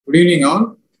Good evening,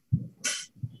 all.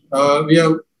 We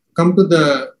have come to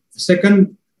the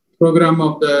second program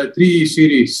of the 3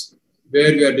 series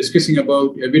where we are discussing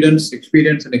about evidence,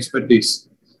 experience, and expertise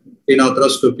in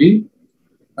arthroscopy.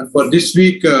 And for this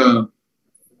week,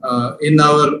 in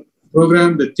our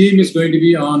program, the theme is going to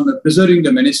be on preserving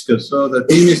the meniscus. So the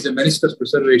theme is the meniscus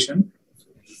preservation.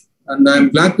 And I'm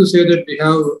glad to say that we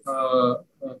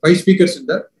have 5 speakers in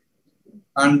that.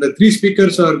 And the 3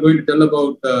 speakers are going to tell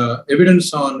about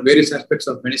evidence on various aspects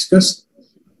of meniscus.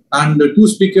 And the 2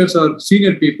 speakers are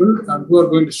senior people and who are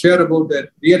going to share about their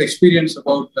real experience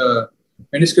about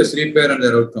meniscus repair and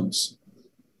their outcomes.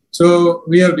 So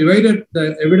we have divided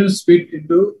the evidence bit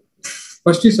into,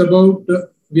 first is about,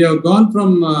 we have gone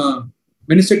from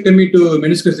meniscectomy to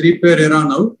meniscus repair era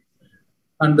now.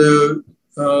 And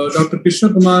Dr.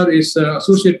 Krishna Kumar is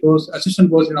assistant post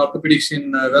in orthopedics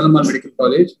in Verdonk Medical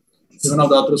College. He's one of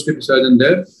the arthroscopy surgeons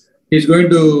there. He's going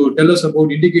to tell us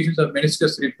about indications of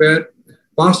meniscus repair,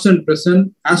 past and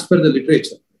present, as per the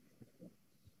literature.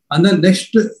 And then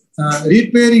next,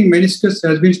 repairing meniscus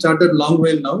has been started long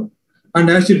while now and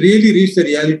has to really reach the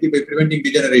reality by preventing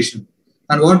degeneration.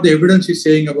 And what the evidence is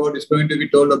saying about is going to be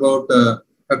told about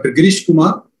Dr. Girish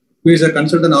Kumar, who is a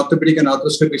consultant orthopedic and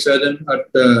arthroscopy surgeon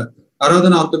at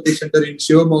Aradhana Orthopedic Center in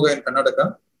Shivamoga in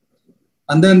Karnataka.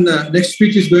 And then next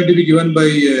speech is going to be given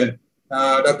by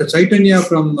Dr. Chaitanya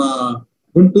from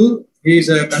Guntur. He is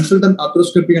a consultant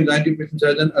arthroscopy and joint replacement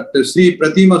surgeon at the Sri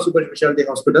Pratima Super Specialty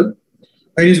Hospital.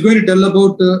 And he's going to tell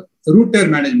about root tear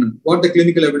management, what the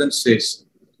clinical evidence says.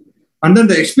 And then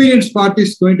the experience part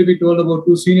is going to be told about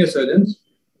 2 senior surgeons.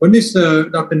 One is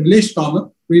Dr. Nilesh,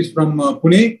 who is from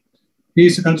Pune. He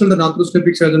is a consultant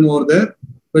arthroscopic surgeon over there,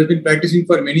 who has been practicing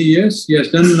for many years. He has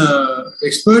done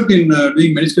expert in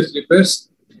doing meniscus repairs.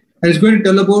 And he's going to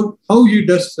tell about how he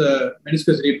does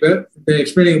meniscus repair,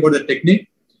 explaining about the technique.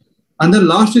 And then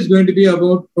last is going to be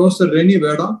about Professor Rene,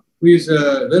 who is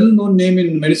a well-known name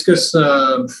in meniscus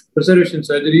preservation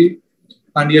surgery.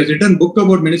 And he has written a book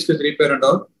about meniscus repair and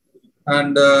all.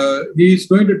 And he is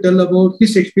going to tell about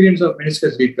his experience of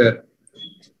meniscus repair.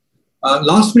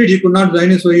 Last minute, he could not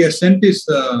join us, so he has sent his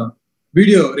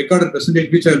video recorded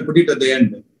presentation, which I will put it at the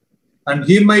end. And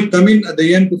he might come in at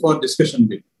the end for discussion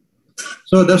bit.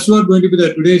 So that's what going to be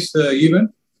the today's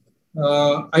event.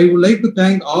 I would like to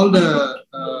thank all the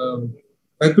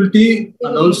faculty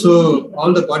and also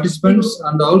all the participants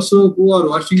and also who are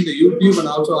watching the YouTube and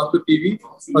also OrthoTV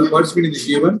for participating in this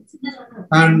event.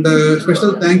 And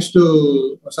special thanks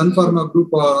to Sun Pharma Group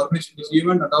for organizing this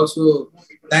event and also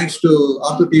thanks to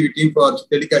OrthoTV team for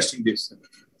telecasting this.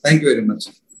 Thank you very much.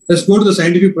 Let's go to the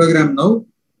scientific program now.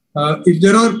 If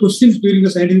there are questions during the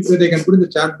scientific program, they can put in the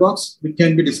chat box, which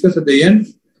can be discussed at the end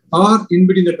or in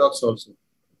between the talks also.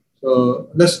 So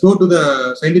let's go to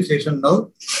the scientific session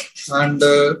now. And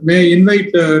may I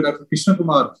invite Dr. Krishna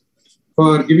Kumar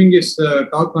for giving his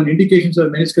talk on indications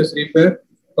of meniscus repair,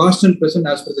 past and present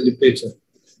as per the literature.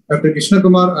 Dr. Krishna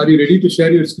Kumar, are you ready to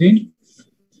share your screen?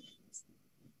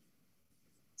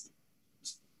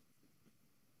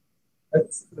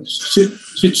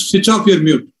 Switch off your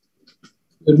mute.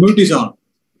 Your mute is on.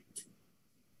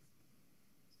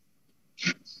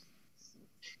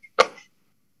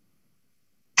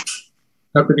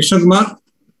 Dr. Krishna Kumar,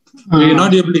 we are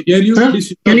not able to hear you.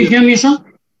 Sir, can you hear me, sir?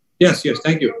 Yes,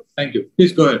 thank you. Thank you.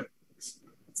 Please go ahead.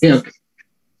 Yeah.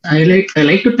 I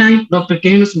like to thank Dr.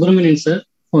 K. Subramanian, sir,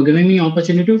 for giving me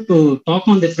opportunity to talk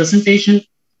on the presentation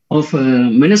of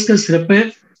meniscus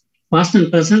repair, past and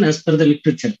present as per the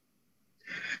literature.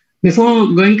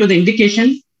 Before going to the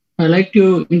indication, I like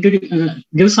to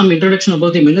give some introduction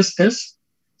about the meniscus.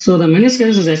 So the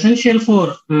meniscus is essential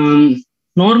for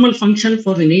normal function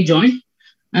for the knee joint,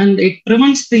 and it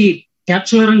prevents the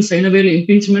capsular and synovial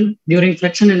impingement during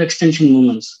flexion and extension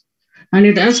movements. And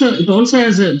it also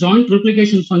has a joint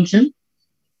replication function,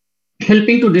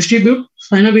 helping to distribute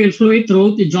synovial fluid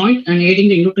throughout the joint and aiding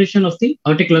the nutrition of the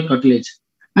articular cartilage.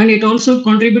 And it also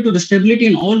contributes to the stability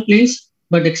in all planes,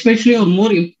 but especially on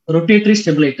more rotatory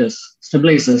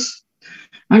stabilizers.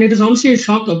 And it is also a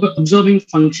shock absorbing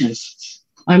functions.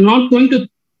 I'm not going to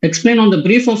explain on the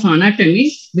brief of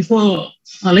anatomy. Before,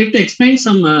 I'd like to explain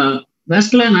some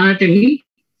vascular anatomy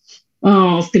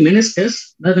of the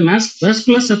meniscus. That the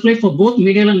vascular supply for both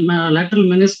medial and lateral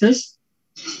meniscus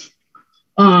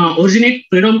originate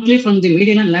predominantly from the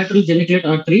medial and lateral geniculate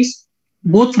arteries,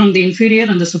 both from the inferior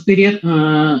and the superior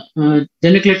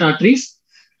geniculate arteries.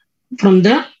 From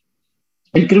there,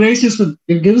 it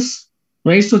gives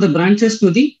rise to the branches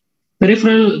to the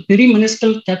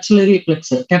perimeniscal capillary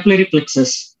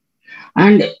plexus,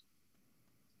 and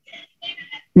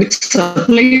which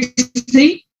supplies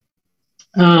the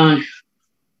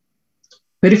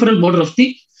peripheral border of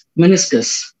the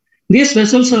meniscus. These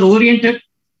vessels are oriented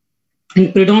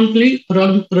in predominantly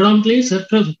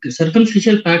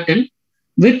circumferential pattern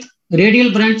with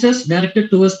radial branches directed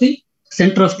towards the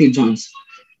center of the joints.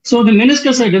 So the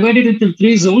meniscus are divided into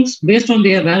 3 zones based on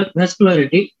their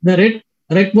vascularity: the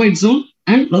red white zone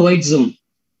and the white zone.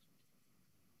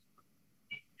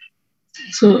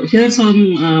 So here's some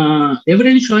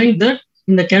evidence showing that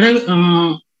in the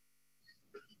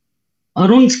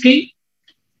Arthroscopy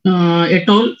et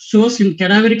al. Shows in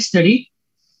cadaveric study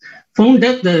found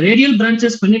that the radial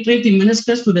branches penetrate the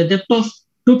meniscus to the depth of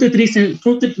 2 to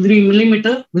 3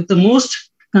 millimeter with the most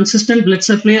consistent blood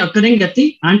supply occurring at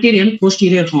the anterior and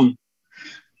posterior horn.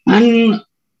 And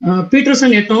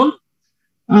Peterson et al.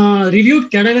 Reviewed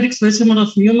cadaveric specimen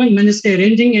of human menisci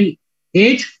ranging in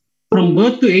age from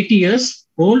birth to 80 years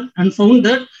old and found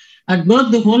that at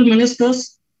birth the whole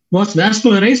meniscus was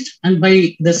vascularized, and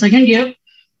by the second year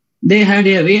they had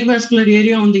a avascular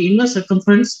area on the inner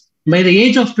circumference. By the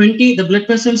age of 20, the blood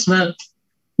vessels were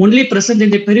only present in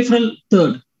the peripheral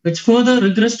third, which further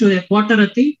regressed to a quarter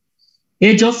at the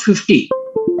age of 50.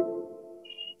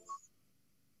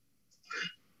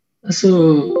 So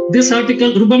this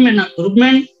article,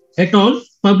 Rubman et al.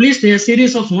 Published a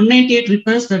series of 198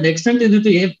 repairs that extended into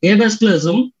the avascular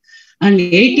zone, and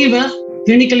 80 were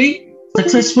clinically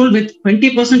successful, with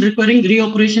 20% requiring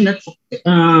reoperation at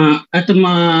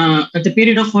the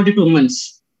period of 42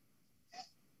 months.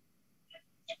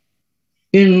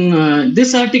 In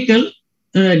this article,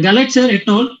 Galacher et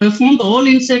al. Performed all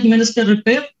inside meniscal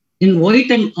repair in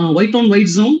white on white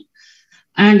zone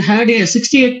and had a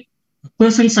 68%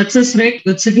 success rate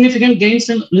with significant gains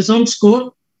in Lisson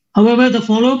score. However, the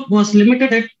follow-up was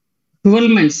limited at 12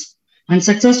 months and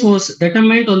success was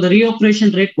determined on the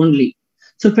reoperation rate only.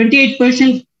 So 28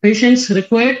 patients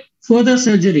required further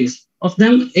surgeries. Of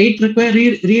them, 8 required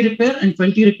re-repair and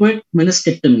 20 required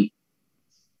meniscectomy.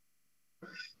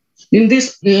 In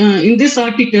this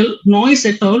article, Noyes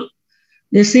et al.,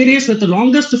 a series with the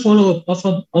longest follow-up of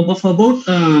about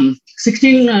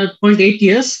 16.8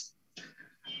 years.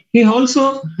 He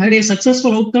also had a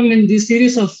successful outcome in the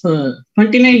series of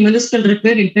 29 meniscal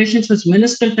repair in patients with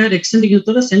meniscal tear extending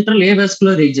into the central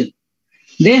avascular region.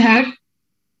 They had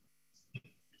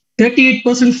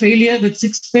 38% failure with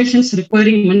 6 patients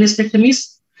requiring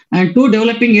meniscectomies and 2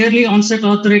 developing early onset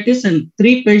arthritis, and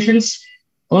 3 patients,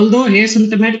 although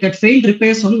asymptomatic, had failed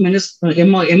repairs on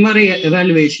MRI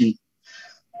evaluation.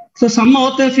 So some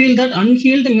authors feel that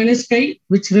unhealed menisci,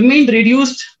 which remained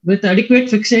reduced with adequate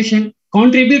fixation,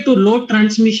 contribute to load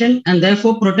transmission and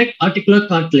therefore protect articular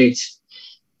cartilage.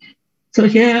 So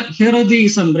here are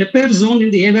some repair zone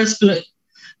in the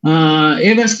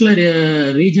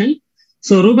avascular region.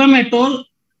 So Rubam et al.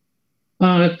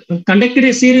 Conducted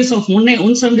a series of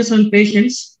 177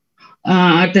 patients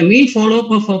at a mean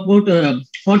follow-up of about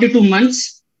 42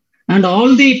 months, and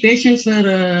all the patients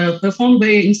were performed by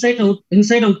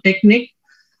inside-out technique,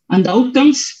 and the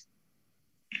outcomes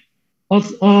of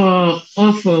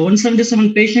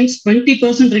 177 patients,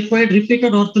 20% required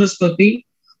repeated arthroscopy.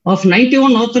 Of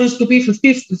 91 arthroscopy,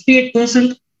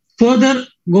 58% further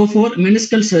go for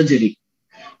meniscal surgery.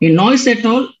 In Noyes et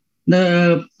al.,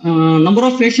 the number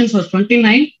of patients was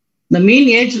 29. The mean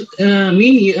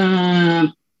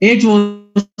age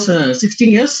was 16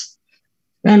 years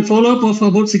and follow-up of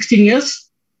about 16 years.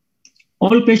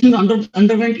 All patients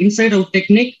underwent inside-out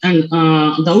technique, and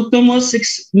the outcome was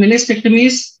 6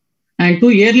 meniscectomies and 2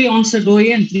 early onset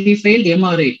OA and 3 failed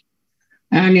MRA.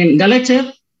 And in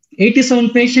Galacher, 87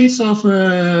 patients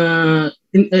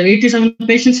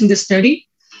in this study,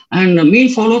 and a mean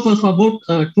follow-up of about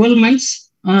 12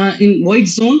 months in white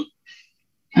zone,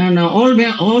 and all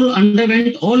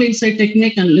underwent all inside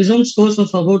technique and Lisson scores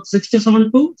of about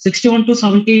 61 to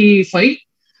 75,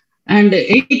 and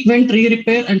 8 went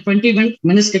re-repair and 20 went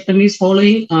meniscectomies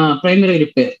following primary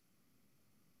repair.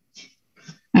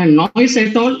 And Noyes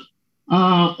et al.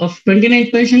 Of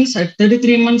 29 patients at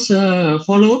 33 months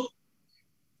follow-up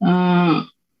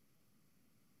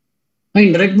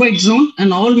in red white zone,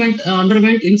 and all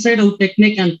underwent inside-out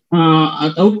technique, and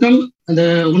outcome,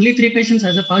 the only 3 patients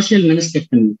has a partial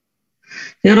meniscectomy.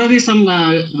 Here are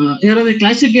the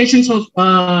classifications of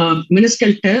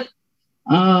meniscal tear,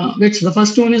 which the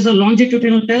first one is a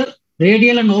longitudinal tear,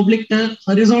 radial and oblique tear,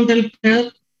 horizontal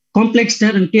tear, complex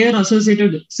tear, and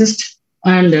tear-associated cyst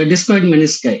and discoid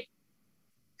menisci.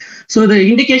 So the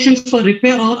indications for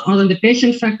repair are on the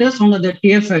patient factors, on the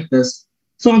tear factors.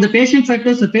 So on the patient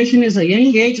factors, the patient is a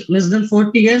young age, less than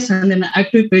 40 years, and in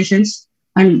active patients,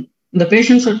 and the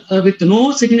patients with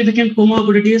no significant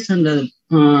comorbidities, and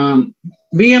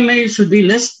BMI should be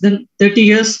less than 30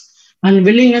 years, and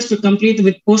willingness to complete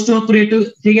with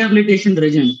post-operative rehabilitation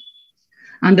regime.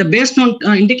 And based on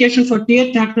indication for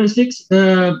tier characteristics,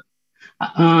 red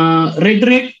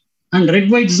and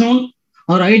red-white zone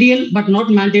are ideal but not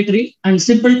mandatory, and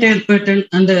simple tear pattern,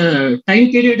 and the time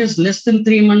period is less than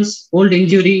 3 months old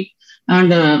injury,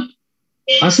 and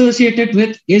associated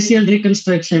with ACL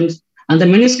reconstructions, and the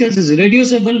meniscus is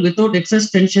reducible without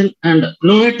excess tension and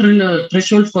lower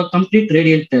threshold for complete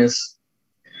radial tears.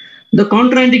 The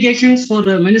contraindications for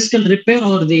meniscal repair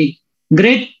are the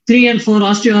grade 3 and 4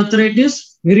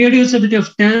 osteoarthritis, irreducibility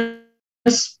of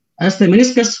tears, as the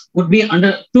meniscus would be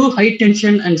under too high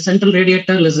tension and central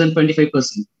radiator less than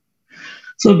 25%.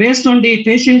 So based on the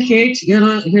patient age, here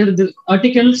the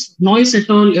articles, Noyes et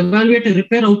al. Evaluated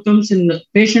repair outcomes in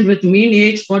patient with mean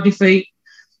age 45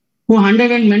 who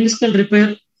underwent meniscal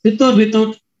repair with or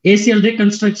without ACL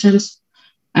reconstructions,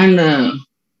 and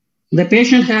the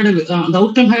patient had the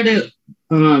outcome had a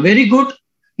very good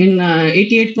in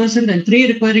 88% and 3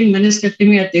 requiring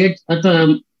meniscectomy at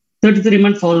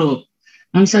 33-month follow-up,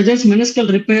 and suggests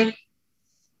meniscal repair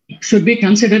should be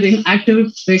considered in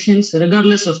active patients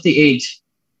regardless of the age.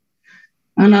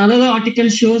 And another article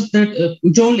shows that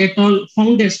Ujol et al.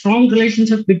 Found a strong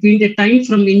relationship between the time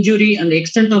from injury and the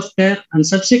extent of tear and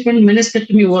subsequent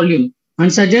meniscectomy volume,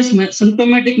 and suggests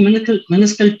symptomatic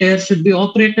meniscal tear should be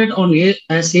operated on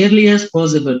as early as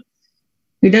possible.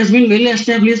 It has been well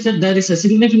established that there is a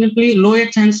significantly lower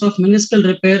chance of meniscal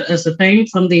repair as the time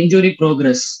from the injury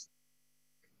progress.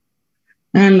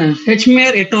 And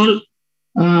Hedgemeyer et al.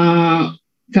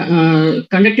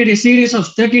 Conducted a series of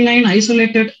 39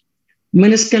 isolated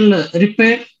meniscal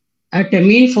repair at a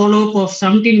mean follow-up of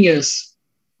 17 years.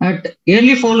 At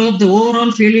early follow-up, the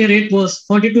overall failure rate was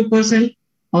 42%.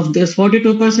 Of this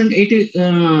 42%,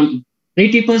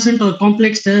 80% of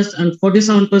complex tears and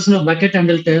 47% of bucket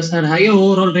handle tears had higher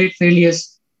overall rate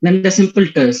failures than the simple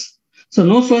tears. So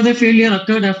no further failure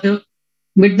occurred after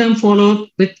mid-term follow-up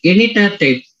with any tear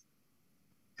type.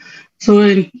 So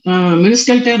in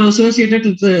meniscal tear associated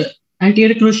with the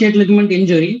anterior cruciate ligament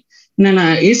injury, in an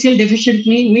ACL deficient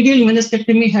knee, medial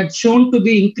meniscectomy had shown to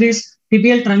be increased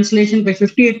tibial translation by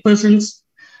 58%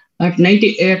 at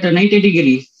 90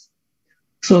 degrees.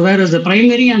 So whereas the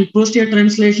primary and posterior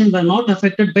translation were not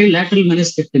affected by lateral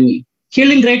meniscectomy.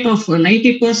 Healing rate of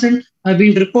 90% have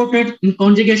been reported in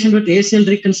conjugation with ACL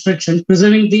reconstruction,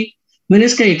 preserving the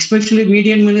meniscus, especially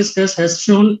median meniscus, has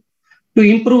shown to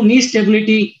improve knee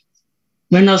stability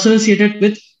when associated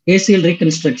with ACL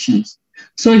reconstructions.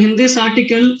 So in this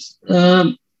article,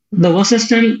 the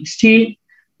Wasserstein, Steen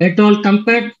et al.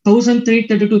 Compared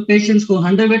 1,332 patients who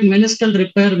underwent meniscal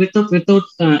repair without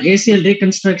ACL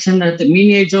reconstruction at the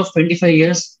mean age of 25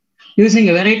 years using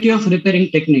a variety of repairing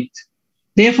techniques.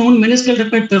 They found meniscal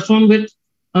repair performed with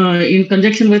in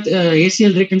conjunction with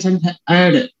ACL reconstruction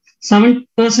had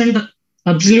 7%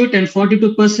 absolute and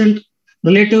 42%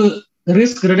 relative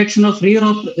risk reduction of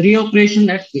reoperation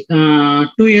at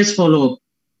 2 years follow-up.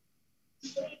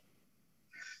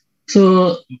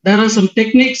 So there are some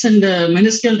techniques in the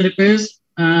meniscal repairs,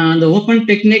 the open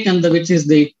technique and which is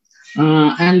the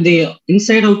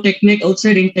inside out technique,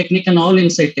 outside in technique, and all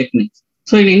inside technique.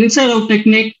 So in inside out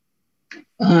technique,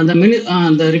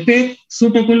 the repair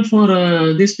suitable for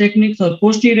this technique for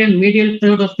posterior and medial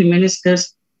third of the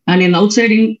meniscus, and in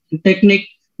outside in technique,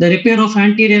 the repair of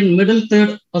anterior and middle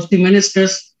third of the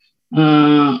meniscus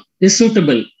is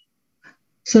suitable.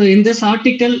 So in this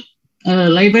article,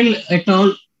 Leibel et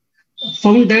al.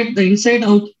 Found that the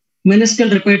inside-out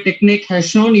meniscal repair technique has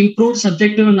shown improved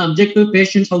subjective and objective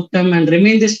patients' outcome and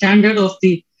remain the standard of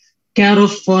the care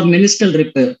for meniscal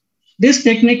repair. This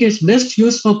technique is best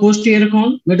used for posterior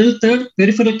cone, middle third,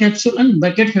 peripheral capsule, and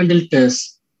bucket handle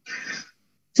tears.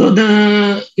 So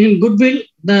in Goodwill,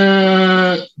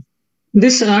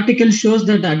 this article shows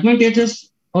that the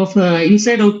advantages of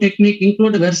inside-out technique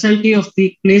include the versatility of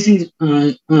the placing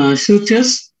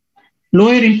sutures,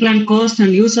 lower implant cost,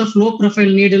 and use of low-profile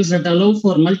needles that allow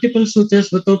for multiple sutures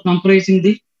without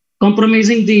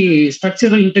compromising the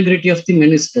structural integrity of the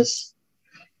meniscus.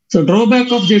 So drawback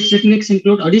of these techniques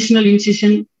include additional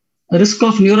incision, risk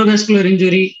of neurovascular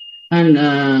injury, and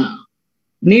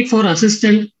need for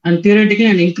assistant, and theoretically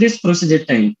an increased procedure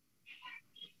time.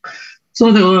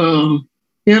 So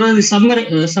here are the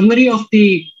summary of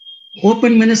the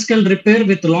open meniscal repair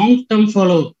with long-term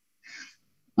follow-up.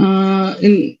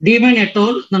 In Devine et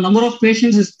al., the number of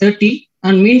patients is 30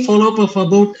 and mean follow-up of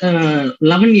about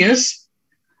 11 years.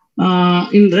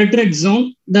 In red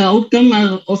zone, the outcome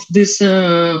of this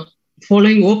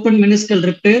following open meniscal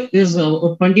repair is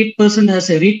 20% has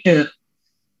a re-tear.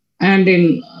 And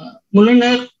in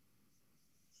Mulliner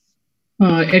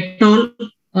et al.,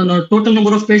 total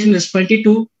number of patients is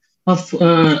 22 of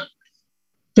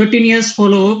 13 years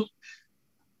follow-up.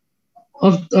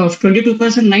 Of 22%,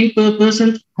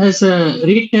 9% has a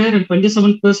re-tear and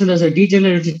 27% has a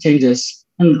degenerative changes.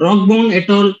 And Rockbone et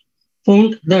al.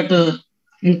 Found that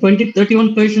in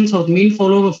 31 patients of mean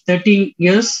follow-up of 13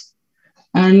 years,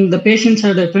 and the patients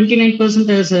had a 29%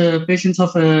 as patients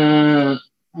of the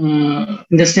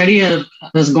study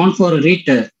has gone for a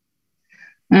re-tear.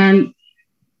 And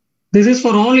this is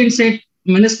for all inside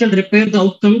meniscal repair, the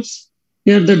outcomes.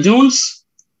 Here the Jones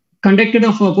conducted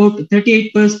of about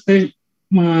 38%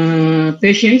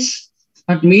 patients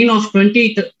at mean of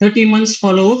 30 months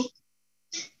follow-up.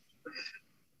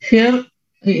 Here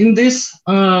in this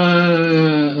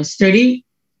study,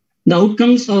 the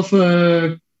outcomes of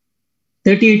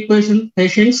 38%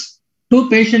 patients, 2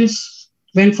 patients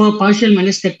went for partial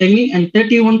meniscectomy and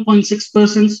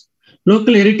 31.6%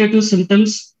 local irritative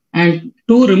symptoms and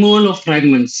 2 removal of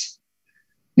fragments.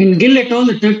 In Gill et al.,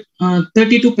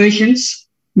 32 patients,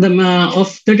 of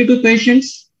 32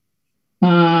 patients,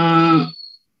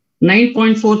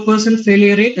 9.4%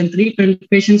 failure rate and 3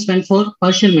 patients went for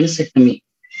partial meniscectomy.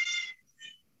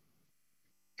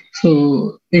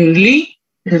 So in Lee,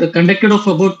 it is conducted of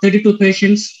about 32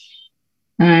 patients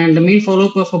and the mean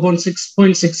follow-up of about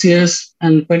 6.6 years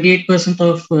and 28%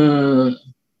 of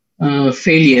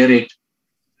failure rate.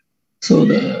 So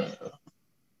the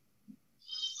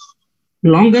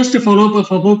longest follow-up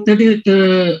of about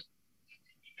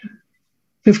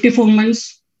 54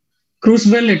 months,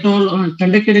 Cruisewell et al.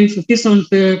 Conducted in 57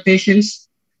 patients.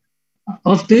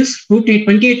 Of this,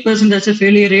 28% has a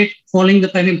failure rate following the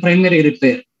primary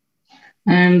repair.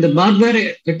 And the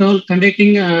Barber et al.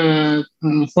 Conducting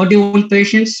 41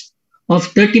 patients of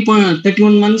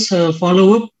 31 months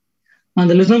follow-up. And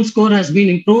the Lism score has been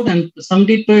improved and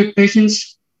 17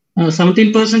 patients,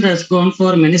 17% has gone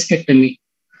for meniscectomy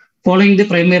following the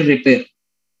primary repair.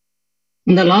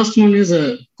 And the last one is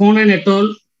Conan et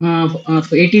al.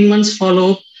 Of 18 months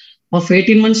follow-up. Of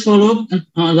 18 months follow-up, the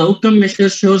outcome measure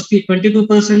shows the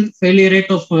 22% failure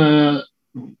rate of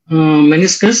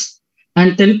meniscus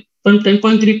and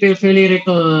 10.3 failure rate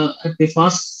at the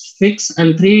fast fix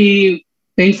and 3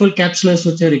 painful capsules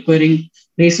which are requiring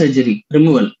resurgery,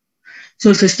 removal.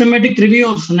 So systematic review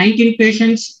of 19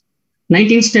 patients,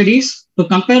 19 studies to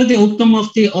compare the outcome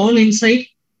of the all inside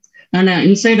and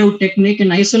inside-out technique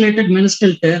in isolated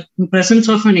meniscal tear in presence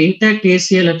of an intact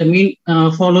ACL at a mean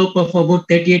follow-up of about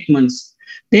 38 months.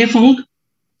 They found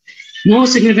no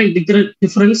significant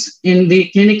difference in the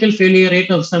clinical failure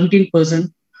rate of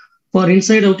 17% for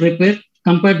inside-out repair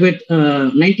compared with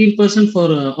 19% for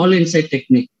all inside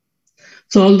technique.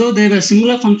 So although there were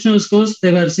similar functional scores,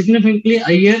 there were significantly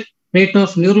higher rate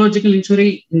of neurological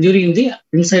injury in the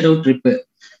inside-out repair.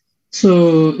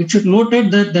 So it should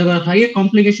noted that there were higher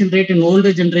complication rate in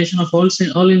older generation of all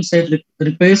inside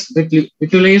repairs that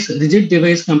utilize rigid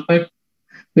device compared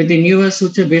with the newer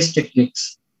suture-based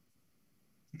techniques.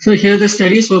 So here the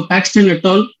studies for Paxton et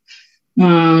al.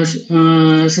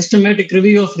 Systematic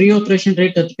review of reoperation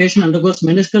rate that the patient undergoes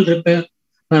meniscal repair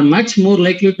are much more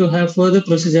likely to have further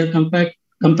procedure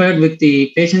compared with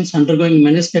the patients undergoing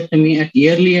meniscectomy at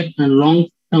early and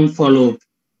long-term follow-up.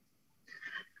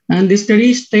 And the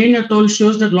study Stein et al.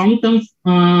 Shows that long-term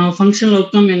functional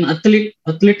outcome in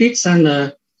athletics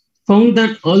and found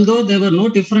that although there were no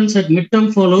difference at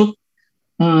mid-term follow-up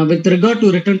with regard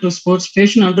to return to sports,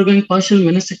 patient undergoing partial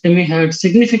meniscectomy had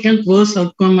significant worse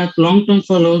outcome at long-term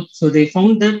follow-up. So they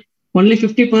found that only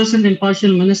 50% in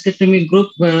partial meniscectomy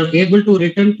group were able to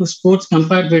return to sports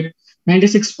compared with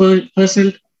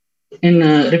 96% in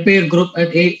repair group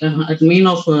at mean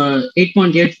of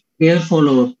 8.8 year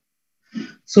follow-up.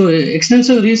 So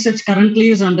extensive research currently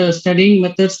is under studying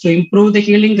methods to improve the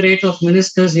healing rate of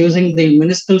meniscus using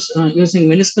meniscal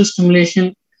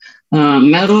stimulation,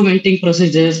 marrow venting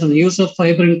procedures, and the use of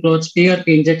fibrin clots, PRP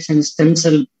injections, stem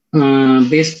cell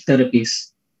based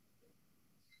therapies.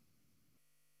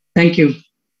 Thank you.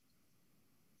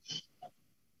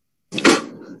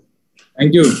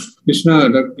 Thank you, Krishna.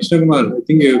 Dr. Krishna Kumar. I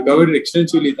think you covered it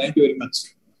extensively. Thank you very much.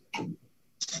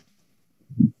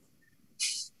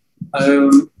 I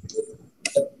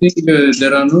think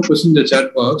there are no questions in the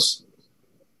chat box.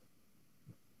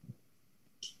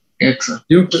 Yes, sir.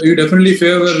 You definitely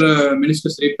favor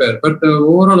meniscus repair, but the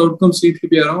overall outcome seems to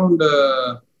be around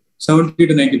 70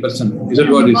 to 90%. Is that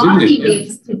what it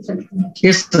is?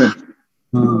 Yes, sir.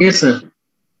 Yes, sir.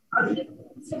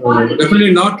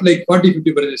 Definitely not like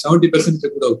 40-50%. 70% is a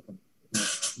good outcome.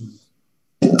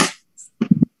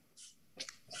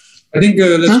 I think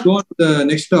let's go on to the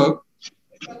next talk.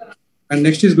 And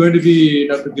next is going to be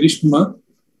Dr. Girish Kumar.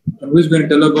 Who is going to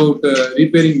tell about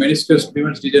repairing meniscus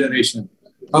prevents degeneration?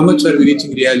 How much are we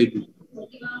reaching reality?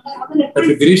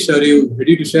 Dr. Girish, are you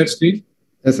ready to share screen?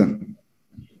 Yes, sir.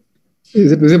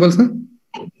 Is it visible, sir?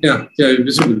 Yeah,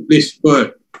 visible. Please go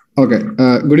ahead. Okay.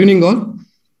 Good evening, all.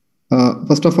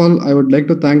 First of all, I would like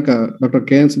to thank Dr.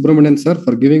 K. Subramanian, sir,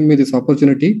 for giving me this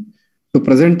opportunity to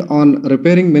present on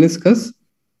repairing meniscus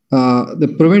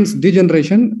that prevents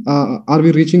degeneration. Are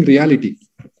we reaching reality?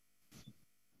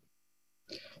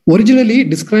 Originally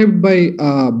described by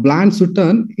Bland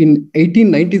Sutton in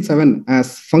 1897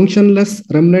 as functionless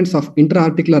remnants of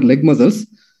interarticular leg muscles,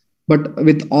 but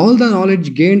with all the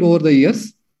knowledge gained over the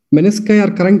years, menisci are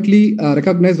currently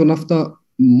recognized one of the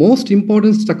most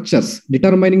important structures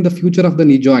determining the future of the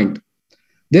knee joint.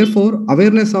 Therefore,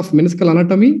 awareness of meniscal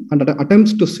anatomy and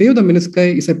attempts to save the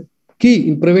menisci is a key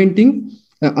in preventing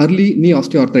early knee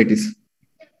osteoarthritis.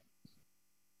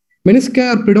 Menisci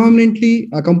are predominantly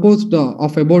composed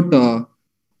of water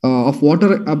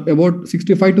about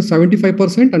 65 to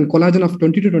 75% and collagen of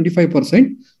 20 to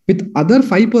 25%, with other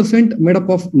 5% made up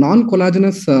of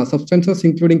non-collagenous substances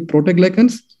including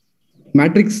proteoglycans,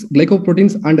 matrix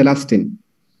glycoproteins, and elastin.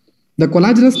 The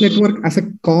collagenous network has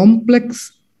a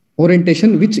complex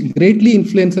orientation which greatly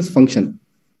influences function.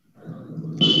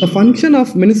 The function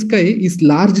of menisci is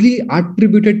largely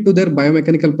attributed to their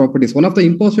biomechanical properties. One of the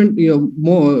important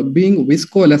being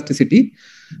viscoelasticity,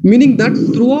 meaning that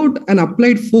throughout an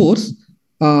applied force,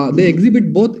 they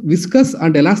exhibit both viscous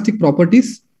and elastic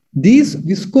properties. These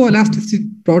viscoelasticity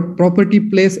property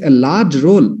plays a large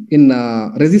role in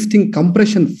resisting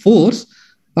compression force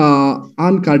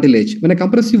on cartilage. When a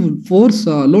compressive force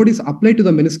load is applied to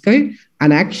the menisci,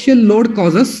 an axial load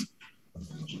causes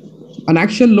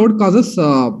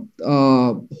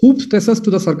hoop stresses to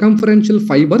the circumferential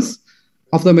fibers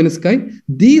of the menisci.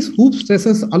 These hoop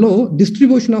stresses allow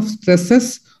distribution of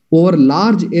stresses over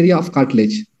large area of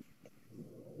cartilage.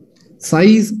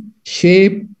 Size,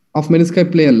 shape of menisci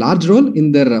play a large role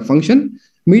in their function.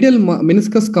 Medial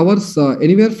meniscus covers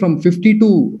anywhere from 50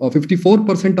 to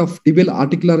 54% of tibial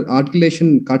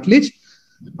articulation cartilage,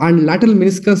 and lateral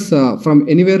meniscus from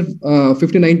anywhere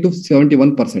 59 to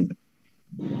 71%.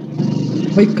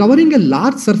 By covering a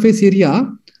large surface area,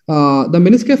 the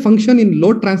menisci function in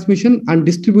load transmission and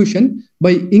distribution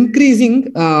by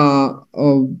increasing the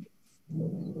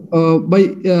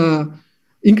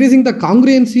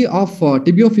congruency of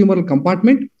tibiofemoral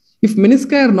compartment. If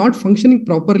menisci are not functioning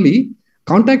properly,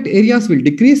 contact areas will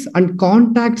decrease and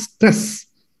contact stress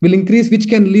will increase, which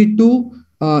can lead to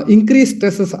increased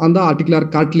stresses on the articular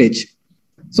cartilage.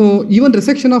 So even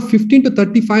resection of 15 to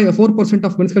 4%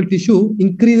 of meniscal tissue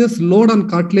increases load on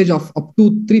cartilage of up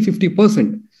to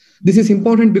 350%. This is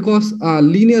important because a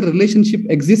linear relationship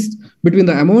exists between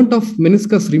the amount of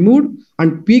meniscus removed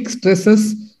and peak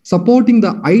stresses, supporting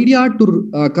the idea to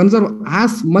conserve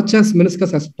as much as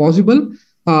meniscus as possible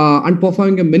and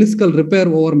performing a meniscal repair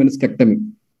over meniscectomy.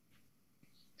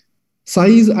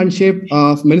 Size and shape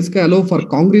of menisci allow for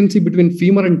congruency between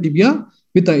femur and tibia,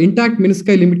 with the intact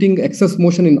menisci limiting excess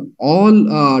motion in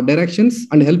all directions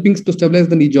and helping to stabilize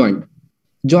the knee joint.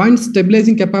 Joint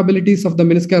stabilizing capabilities of the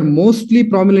menisci are mostly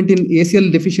prominent in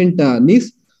ACL deficient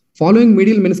knees. Following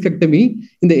medial meniscectomy,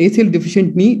 in the ACL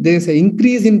deficient knee, there is an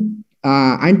increase in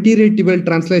anterior tibial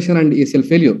translation and ACL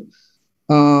failure.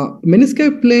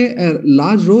 Menisci play a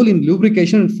large role in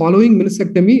lubrication, and following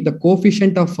meniscectomy, the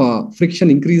coefficient of friction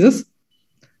increases.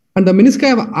 And the menisci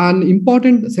have an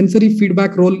important sensory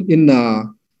feedback role in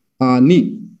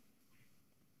knee.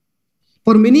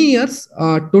 For many years,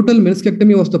 total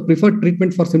meniscectomy was the preferred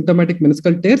treatment for symptomatic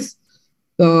meniscal tears.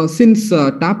 Since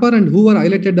Tapper and Hoover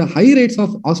highlighted the high rates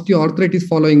of osteoarthritis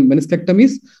following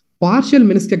meniscectomies, partial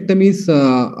meniscectomies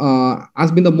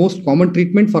has been the most common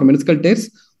treatment for meniscal tears.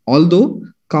 Although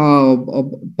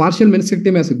partial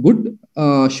meniscectomy has a good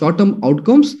short-term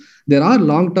outcomes, there are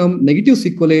long-term negative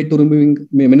sequelae to removing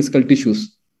meniscal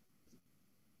tissues.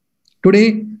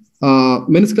 Today,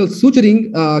 meniscal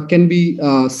suturing can be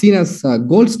seen as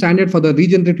gold standard for the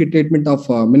regenerative treatment of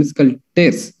meniscal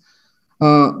tears.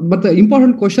 But the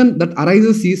important question that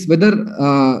arises is whether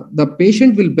the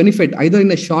patient will benefit either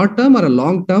in a short term or a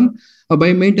long term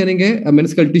by maintaining a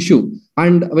meniscal tissue,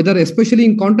 and whether, especially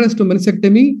in contrast to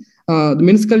meniscectomy, the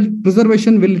meniscal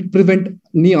preservation will prevent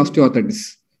knee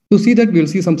osteoarthritis. To see that, we will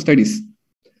see some studies.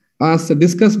 As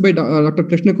discussed by Dr.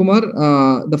 Krishna Kumar,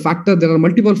 there are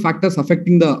multiple factors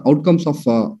affecting the outcomes of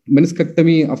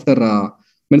meniscectomy after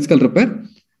meniscal repair.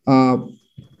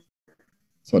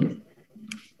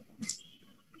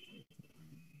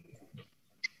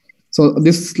 So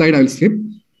this slide I will skip.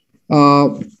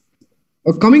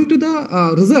 Coming to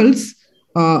the results,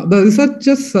 the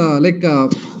researchers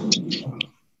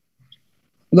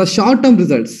The short-term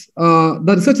results.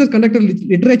 The researchers conducted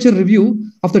literature review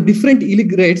of the different iliac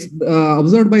grades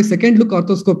observed by second look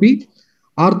arthroscopy,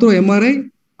 arthro MRI,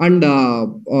 and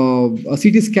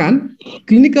CT scan.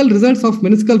 Clinical results of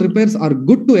meniscal repairs are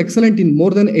good to excellent in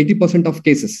more than 80% of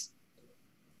cases.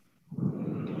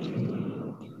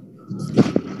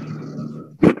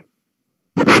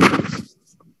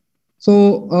 So,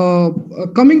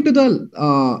 coming to the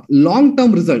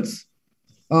long-term results,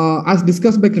 as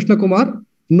discussed by Krishna Kumar,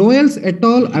 Noels et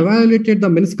al. Evaluated the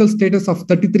meniscal status of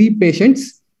 33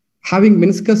 patients having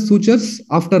meniscus sutures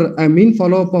after a mean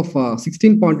follow-up of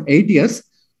 16.8 years.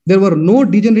 There were no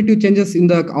degenerative changes in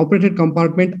the operated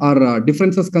compartment or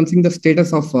differences concerning the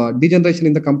status of degeneration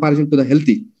in the comparison to the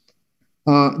healthy.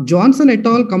 Johnson et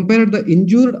al. Compared the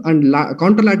injured and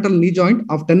contralateral knee joint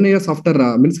of 10 years after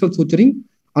meniscal suturing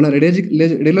on a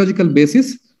radiological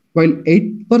basis, while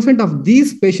 8% of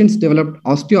these patients developed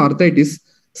osteoarthritis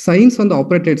signs on the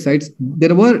operated sides.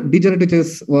 There were degenerative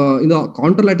changes in the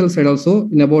contralateral side also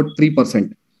in about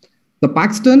 3%. The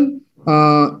Paxton,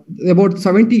 about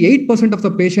 78% of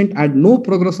the patient had no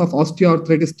progress of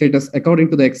osteoarthritis status according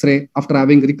to the X-ray after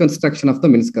having reconstruction of the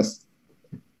meniscus.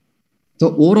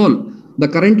 So overall, the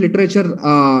current literature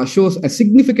shows a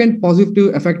significant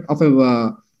positive effect of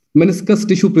a meniscus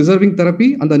tissue preserving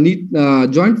therapy on the knee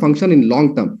joint function in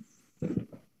long term.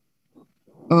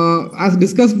 As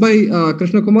discussed by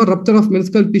Krishna Kumar, rupture of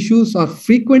meniscal tissues are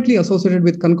frequently associated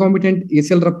with concomitant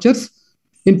ACL ruptures.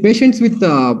 In patients with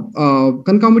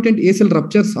concomitant ACL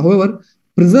ruptures, however,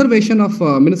 preservation of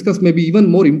meniscus may be even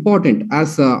more important,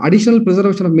 as additional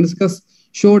preservation of meniscus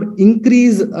showed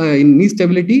increase in knee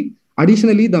stability.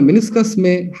 Additionally, the meniscus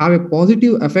may have a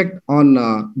positive effect on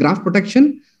graft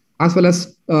protection, as well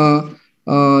as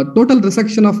total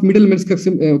resection of middle meniscus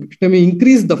may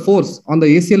increase the force on the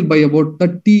ACL by about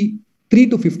 33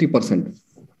 to 50%.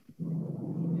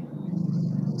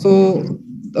 So,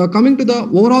 coming to the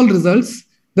overall results,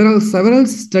 there are several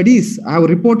studies have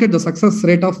reported the success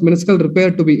rate of meniscal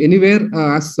repair to be anywhere,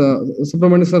 as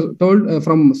Subramanian sir told,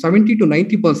 from 70 to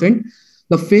 90%.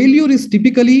 The failure is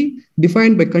typically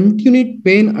defined by continued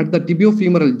pain at the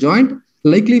tibiofemoral joint,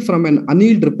 likely from an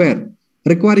unhealed repair,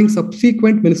 requiring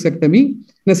subsequent meniscectomy.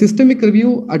 In a systemic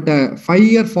review at a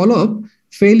 5-year follow-up,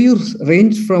 failures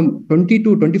range from 20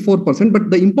 to 24%.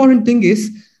 But the important thing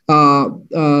is,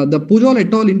 the Pujol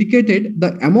et al. Indicated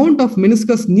the amount of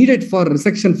meniscus needed for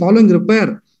resection following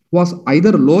repair was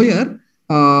either lower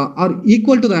or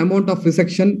equal to the amount of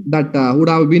resection that would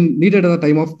have been needed at the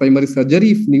time of primary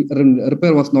surgery if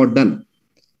repair was not done.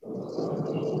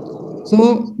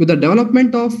 So, with the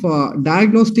development of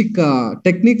diagnostic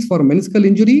techniques for meniscal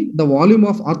injury, the volume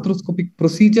of arthroscopic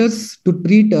procedures to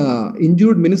treat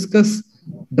injured meniscus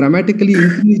dramatically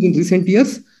increased in recent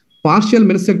years. Partial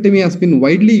meniscectomy has been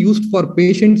widely used for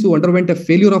patients who underwent a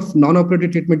failure of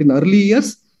non-operative treatment in early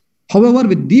years. However,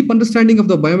 with deep understanding of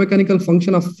the biomechanical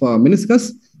function of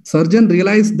meniscus, surgeons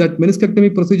realized that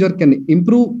meniscectomy procedure can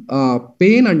improve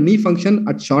pain and knee function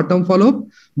at short-term follow-up,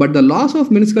 but the loss of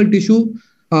meniscal tissue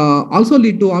also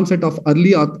lead to onset of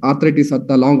early arthritis at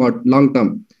the long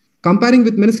term. Comparing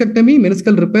with meniscectomy,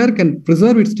 meniscal repair can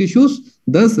preserve its tissues,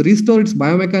 thus restore its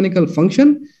biomechanical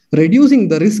function, reducing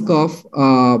the risk of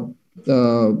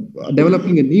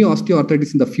developing a knee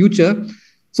osteoarthritis in the future.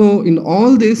 So in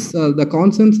all this, the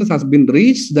consensus has been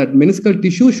reached that meniscal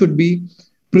tissue should be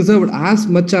preserved as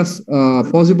much as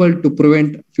possible to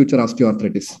prevent future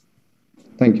osteoarthritis.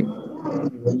 Thank you.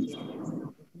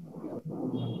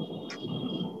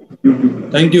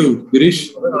 Thank you,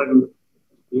 Girish.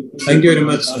 Thank you very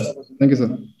much. Thank you,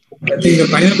 sir. I think the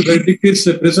final verdict is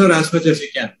preserve as much as you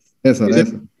can. Yes, sir. Yes,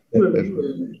 sir.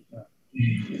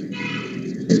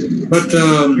 But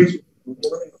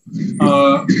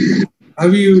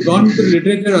have you gone to the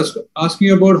literature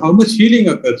asking about how much healing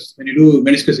occurs when you do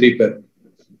meniscus repair?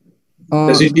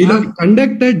 Does it heal? I have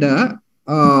conducted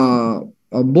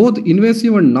both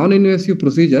invasive and non-invasive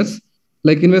procedures,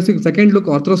 like invasive second look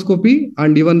arthroscopy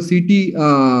and even CT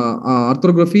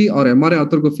arthrography or MRI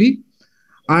arthrography.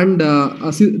 And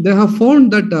they have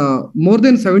found that more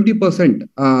than 70%,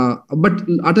 but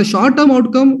at a short-term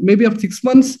outcome, maybe after 6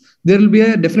 months, there will be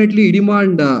a definitely edema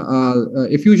and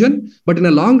effusion. But in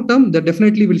a long term, that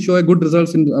definitely will show a good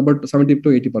results in about 70 to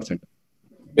 80%.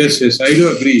 Yes, I do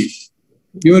agree.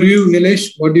 Your view,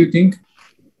 Nilesh, what do you think?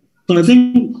 So I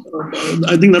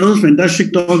think that was a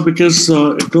fantastic talk because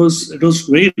it was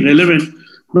very relevant.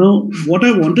 Now, what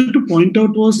I wanted to point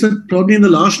out was that probably in the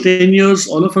last 10 years,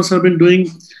 all of us have been doing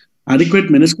adequate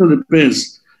meniscal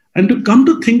repairs. And to come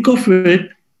to think of it,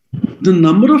 the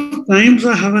number of times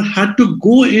I have had to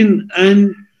go in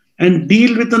and and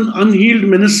deal with an unhealed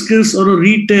meniscus or a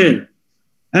re-tear.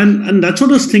 And that's what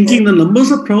I was thinking. The numbers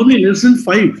are probably less than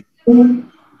 5.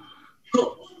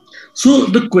 So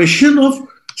the question of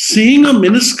seeing a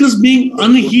meniscus being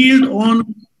unhealed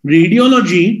on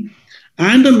radiology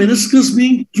and a meniscus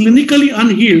being clinically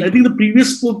unhealed, I think the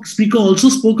previous speaker also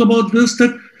spoke about this,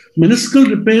 that meniscal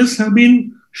repairs have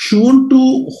been shown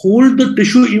to hold the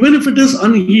tissue even if it is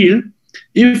unhealed,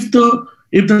 if the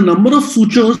number of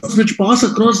sutures which pass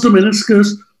across the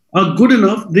meniscus are good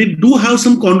enough, they do have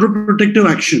some chondroprotective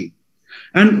action.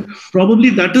 And probably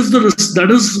that is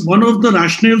one of the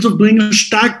rationales of doing a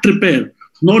stacked repair,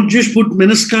 not just put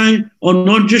menisci or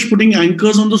not just putting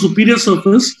anchors on the superior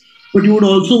surface, but you would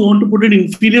also want to put it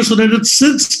inferior so that it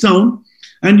sits down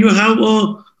and you have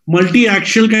a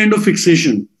multi-axial kind of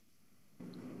fixation.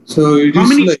 So it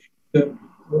is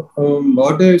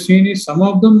what I've seen is some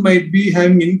of them might be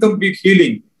having incomplete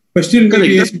healing, but still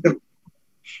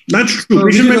that's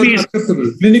true. So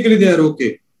acceptable. Clinically, they are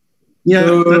okay. Yeah,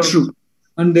 so, that's true.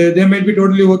 And they might be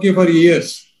totally okay for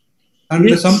years. And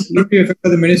some protective effect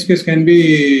of the meniscus can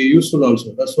be useful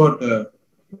also. That's what is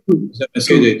the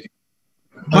message, I think.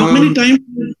 How many times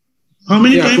have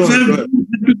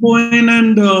you to go in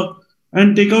and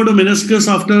take out a meniscus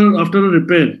after a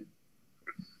repair?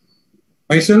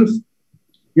 Myself?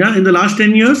 Yeah, in the last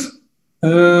 10 years?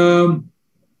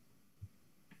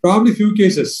 Probably few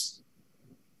cases.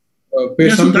 So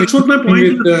that's what my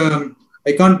point is.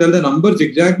 I can't tell the numbers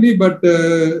exactly, but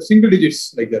single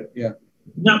digits like that. Yeah.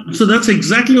 Yeah. So that's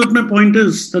exactly what my point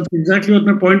is. So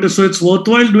it's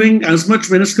worthwhile doing as much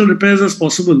meniscal repairs as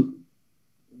possible.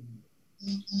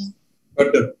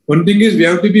 But one thing is we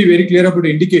have to be very clear about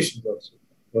the indications also.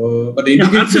 But the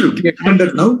indication is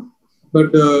extended now.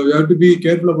 But we have to be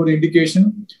careful about the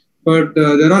indication. But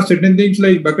there are certain things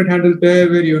like bucket handle tear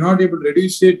where you're not able to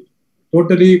reduce it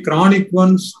totally. Chronic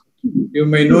ones, you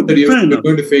may know that you're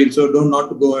going to fail. So don't not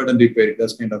to go ahead and repair it.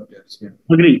 That's kind of tears. Yeah.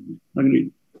 Agreed.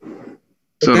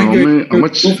 So how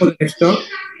much? Go for the next talk.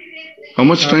 How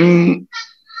much time?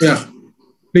 Yeah,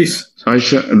 please.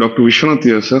 Dr. Vishwanath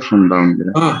here, sir, from down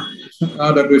here.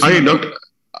 Dr. Vishwanath.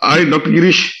 Hi, Dr.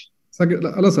 Girish.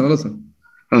 Hello, sir.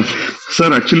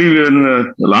 Sir, actually,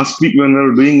 last week when we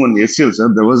were doing one ACL, sir,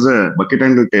 there was a bucket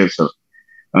angle tear, sir.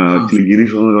 Actually,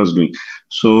 Girish was doing.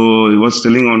 So he was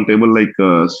telling on table like,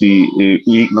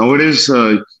 nowadays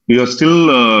we are still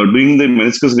doing the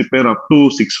meniscus repair up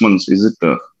to 6 months. Is it?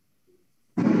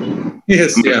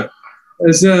 Yes, yeah.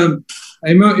 As there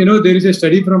is a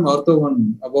study from Ortho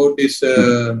one about this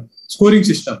scoring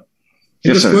system.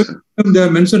 In the scoring system, they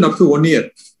have mentioned up to 1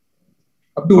 year.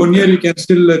 Up to 1 year, you can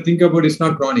still think about it's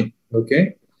not chronic.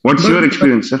 Okay. What's your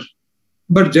experience, sir?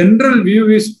 But general view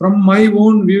is, from my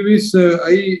own view is,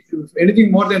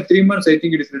 anything more than 3 months, I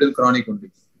think it is little chronic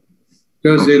only.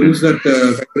 Because they lose that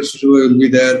factor will be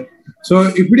there. So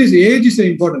if it is age is an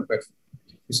important factor.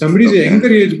 If somebody is a younger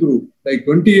age group, like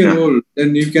 20-year-old,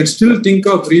 then you can still think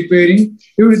of repairing,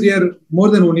 even if they are more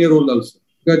than 1 year old also.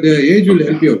 Because the age will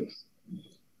help you.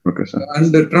 Okay, sir.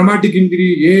 And the traumatic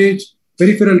injury, age,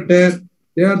 peripheral tear,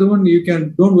 they are the one you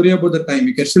can, don't worry about the time,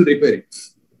 you can still repair it.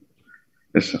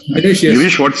 Yes, sir. Nilesh, yes.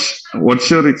 Girish, what's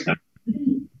your experience?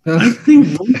 I think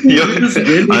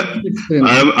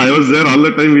I was there all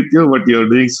the time with you, but you're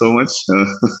doing so much.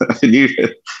 I need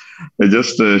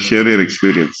just share your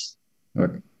experience.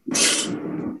 Okay.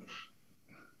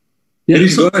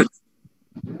 Yes, go ahead.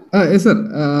 Yes, sir.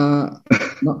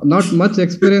 Not much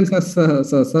experience as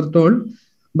sir told,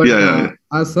 but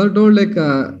as sir told, like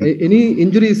any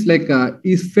injuries, like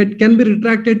if it can be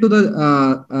retracted to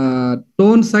the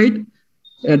tone side,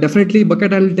 definitely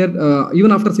bucket handle tear.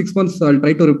 Even after 6 months, I'll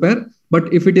try to repair.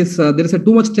 But if it is there is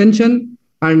too much tension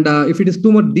and if it is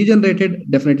too much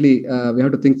degenerated, definitely we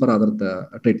have to think for other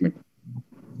treatment.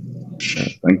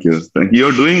 Thank you.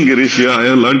 You're doing, Girish. Yeah, I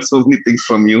have learned so many things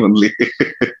from you only.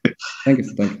 Thank you,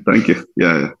 sir. Thank you.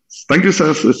 Yeah. Thank you,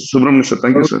 sir. Subramanian, sir.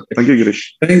 Thank you, sir. Thank you,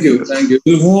 Girish. Thank you.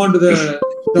 We'll move on to the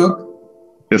talk.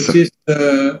 Yes, sir. Which is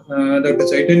Dr.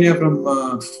 Chaitanya from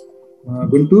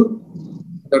Guntur.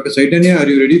 Dr. Chaitanya, are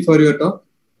you ready for your talk?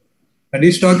 And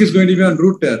his talk is going to be on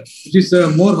root tear, which is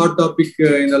a more hot topic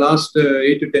in the last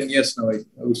 8 to 10 years now, I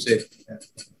would say. Yeah.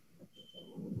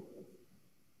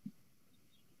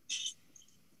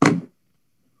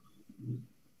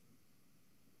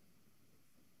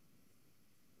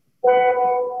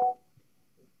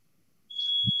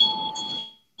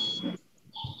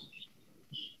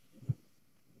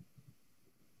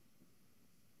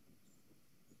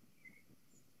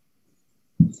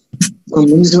 Good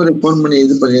evening,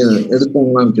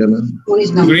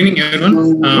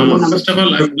 everyone. First of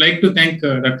all, I would like to thank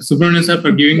Dr. Subramanian sir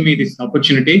for giving me this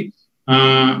opportunity.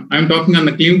 I'm talking on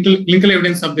the clinical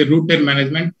evidence of the root tear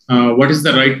management. What is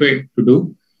the right way to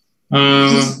do?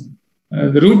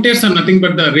 The root tears are nothing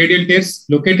but the radial tears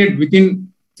located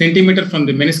within centimeter from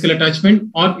the meniscal attachment,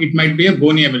 or it might be a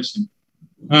bony avulsion.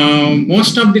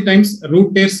 Most of the times,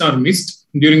 root tears are missed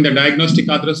during the diagnostic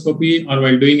arthroscopy or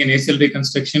while doing an ACL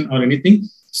reconstruction or anything.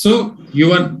 So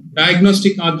your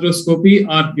diagnostic arthroscopy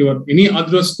or any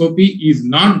arthroscopy is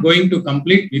not going to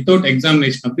complete without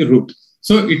examination of the root.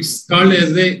 So it's called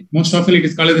as most often it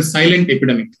is called as a silent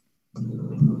epidemic.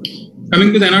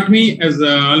 Coming to the anatomy, as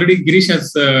already Dr.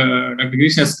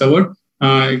 Girish has covered,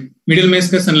 middle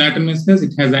meniscus and lateral meniscus,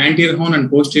 it has anterior horn and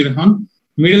posterior horn.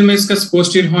 Middle meniscus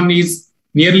posterior horn is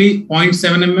nearly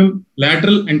 0.7 mm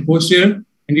lateral and posterior,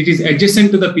 and it is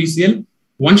adjacent to the PCL.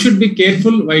 One should be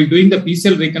careful while doing the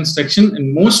PCL reconstruction,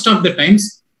 and most of the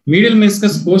times, medial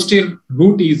meniscus posterior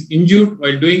root is injured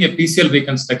while doing a PCL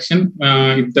reconstruction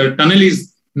if the tunnel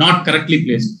is not correctly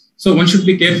placed. So one should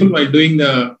be careful while doing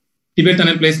the tibial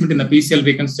tunnel placement in the PCL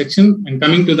reconstruction. And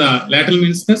coming to the lateral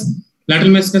meniscus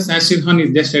anterior horn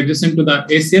is just adjacent to the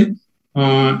ACL,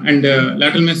 and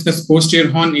lateral meniscus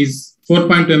posterior horn is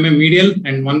 4.2 mm medial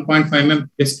and 1.5 mm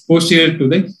just posterior to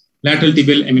the lateral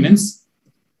tibial eminence.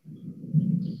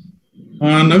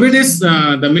 Nowadays,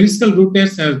 the meniscal root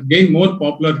tears have gained more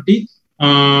popularity.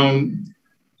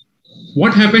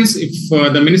 What happens if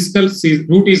the meniscal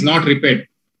root is not repaired?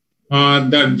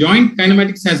 The joint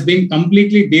kinematics has been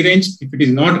completely deranged if it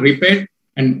is not repaired,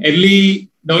 and early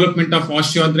development of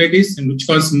osteoarthritis, and which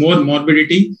causes more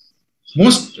morbidity.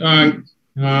 Most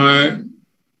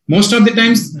of the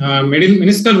times,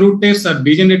 meniscal root tears are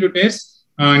degenerative tears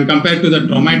compared to the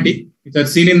traumatic, which are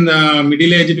seen in the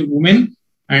middle-aged women,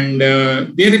 and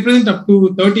they represent up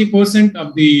to 30%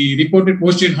 of the reported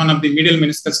posterior horn of the medial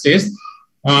meniscus tears.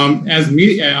 As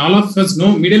all of us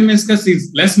know, medial meniscus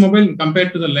is less mobile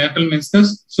compared to the lateral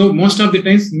meniscus. So most of the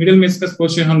times, medial meniscus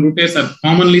posterior horn root tears are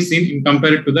commonly seen in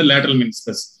compared to the lateral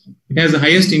meniscus. It has the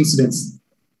highest incidence.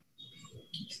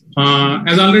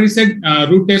 As already said,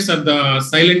 root tears are the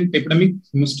silent epidemic.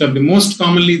 Most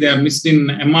commonly they are missed in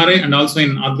MRI and also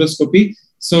in arthroscopy.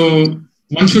 So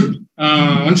one should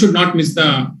not miss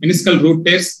the meniscal root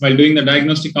tears while doing the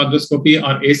diagnostic arthroscopy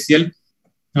or ACL.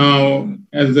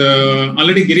 As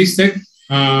already Girish said,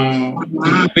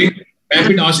 rapid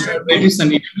osteoarthritis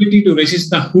and inability to resist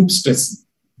the hoop stress.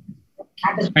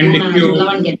 And if you are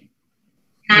not on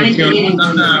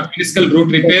the meniscal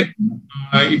root repair,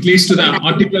 it leads to the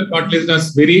articular cartilage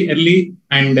loss very early,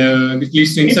 and it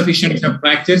leads to insufficient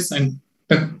fractures, and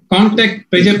the contact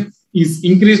pressure is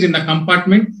increased in the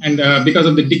compartment, and because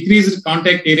of the decreased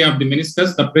contact area of the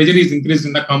meniscus, the pressure is increased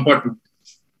in the compartment.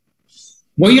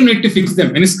 Why you need to fix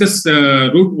them? Meniscus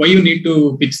root, why you need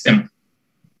to fix them?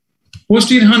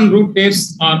 Posterior horn root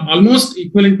tears are almost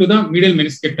equivalent to the medial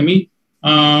meniscectomy,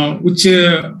 which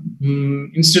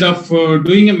instead of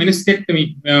doing a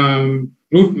meniscectomy,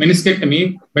 root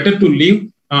meniscectomy, better to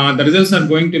leave. The results are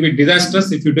going to be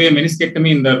disastrous if you do a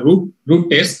meniscectomy in the root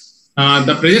tears.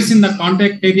 The pressures in the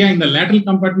contact area in the lateral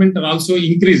compartment are also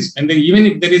increased, and then even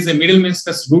if there is a medial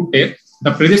meniscus root tear,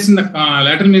 the pressures in the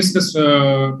lateral meniscus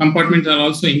compartment are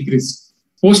also increased.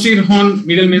 Posterior horn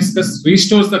medial meniscus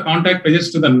restores the contact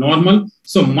pressures to the normal.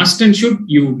 So must and should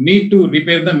you need to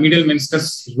repair the medial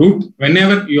meniscus root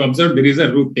whenever you observe there is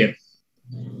a root tear.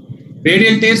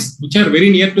 Radial tears, which are very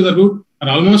near to the root, are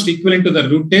almost equivalent to the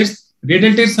root tears.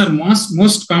 Radial tears are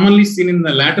most commonly seen in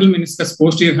the lateral meniscus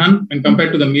posterior horn when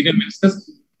compared to the medial meniscus.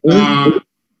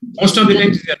 Most of the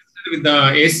times they are with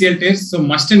the ACL tears. So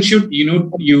must and should you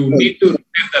need to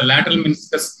repair the lateral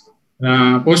meniscus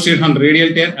posterior horn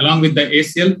radial tear along with the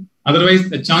ACL. Otherwise,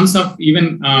 the chance of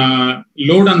even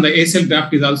load on the ACL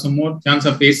graft is also more. Chance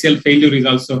of ACL failure is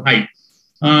also high.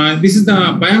 This is the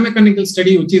biomechanical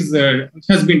study which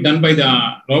has been done by the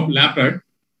Rob Lappard.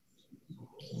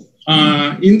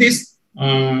 In this,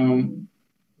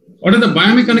 what are the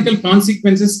biomechanical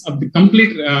consequences of the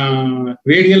complete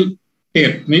radial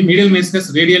tear, medial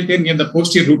meniscus radial tear near the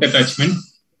posterior root attachment?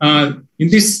 In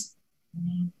this,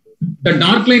 the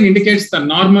dark line indicates the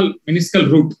normal meniscal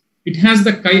root. It has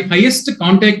the highest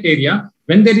contact area.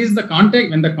 When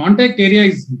the contact area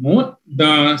is more,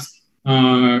 the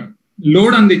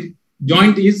load on the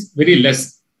joint is very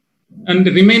less. And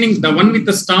the remaining, the one with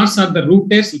the stars are the root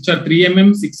tears, which are 3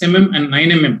 mm, 6 mm, and 9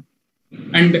 mm.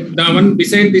 And the one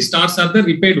beside the stars are the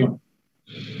repaired one.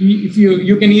 If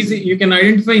you can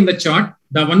identify in the chart,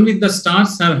 the one with the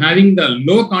stars are having the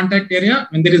low contact area.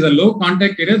 When there is a low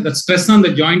contact area, the stress on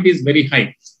the joint is very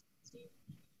high.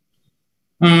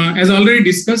 As already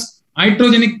discussed,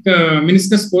 iatrogenic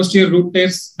meniscus posterior root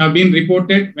tears have been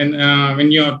reported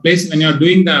when you are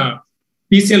doing the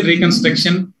PCL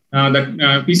reconstruction,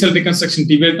 PCL reconstruction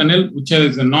tibial tunnel, which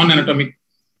is a non-anatomic.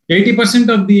 80%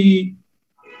 of the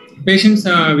patients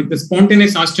with the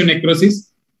spontaneous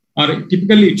osteonecrosis are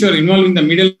typically which are involving the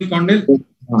medial condyle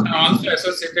are also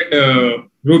associated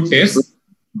root tears.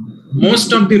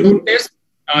 Most of the root tears,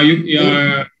 you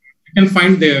can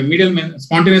find the medial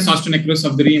spontaneous osteonecrosis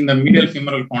of the knee in the medial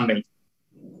femoral condyle.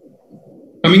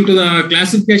 Coming to the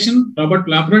classification, Robert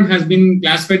Laprade has been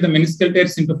classified the meniscal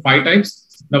tears into 5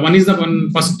 types. The one is the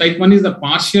first type 1 is the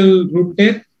partial root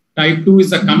tear. Type 2 is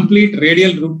the complete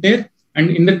radial root tear. And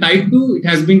in the type 2, it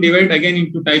has been divided again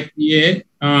into type A,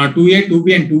 2A,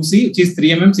 2B, and 2C, which is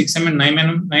 3 mm, 6 mm,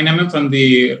 9 mm from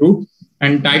the root.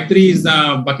 And type 3 is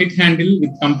the bucket handle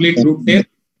with complete root tear.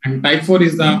 And type 4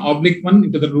 is the oblique one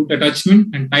into the root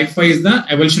attachment. And type 5 is the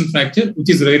avulsion fracture, which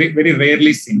is very, very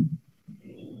rarely seen.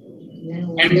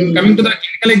 And coming to the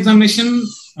clinical examination,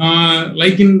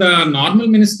 like in the normal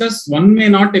meniscus, one may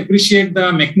not appreciate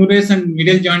the McMurray's and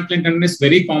medial joint tenderness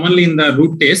very commonly in the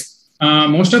root tears.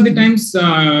 Most of the times,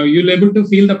 you'll be able to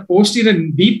feel the posterior,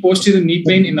 deep posterior knee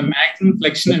pain in the maximum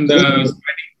flexion and the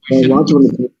spreading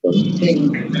position.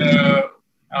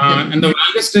 And the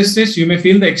valgus stress test, you may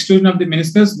feel the extrusion of the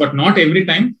meniscus, but not every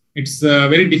time. It's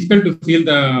very difficult to feel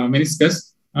the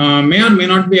meniscus. May or may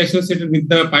not be associated with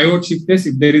the pivot shift test.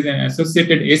 If there is an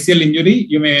associated ACL injury,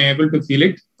 you may be able to feel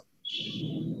it.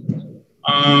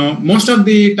 Most of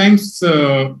the times,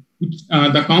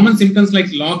 the common symptoms like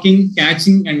locking,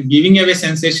 catching, and giving away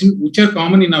sensation, which are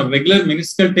common in our regular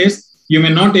meniscal tears, you may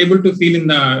not be able to feel in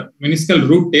the meniscal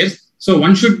root tears. So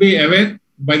one should be aware.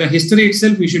 By the history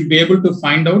itself, we should be able to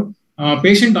find out.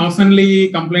 Patient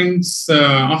oftenly complains,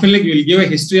 oftenly we will give a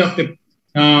history of the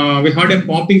we heard a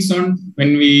popping sound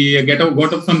when we got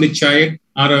up from the chair,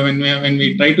 or when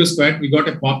we try to squat, we got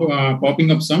a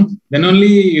popping up sound. Then only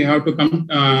you have to come,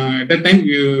 at that time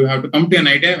you have to come to an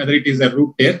idea whether it is a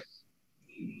root tear.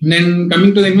 And then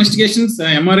coming to the investigations,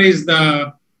 MRI is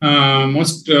the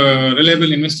most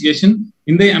reliable investigation.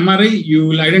 In the MRI, you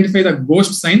will identify the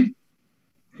ghost sign.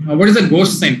 What is the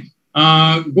ghost sign?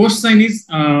 Ghost sign is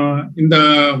in the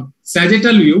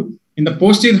sagittal view. In the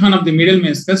posterior horn of the medial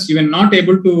meniscus, you are not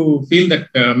able to feel that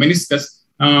meniscus.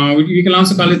 We can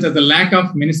also call it as the lack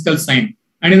of meniscal sign.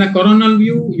 And in the coronal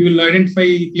view, you will identify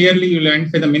clearly, you will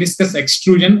identify the meniscus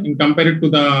extrusion in compared to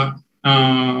the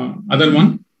other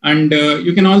one. And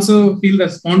you can also feel the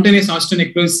spontaneous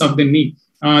osteonecrosis of the knee.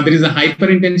 There is a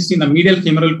hyperintensity in the medial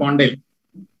femoral condyle.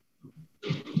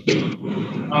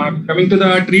 Coming to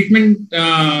the treatment,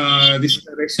 this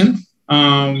direction.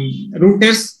 Root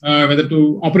tears, whether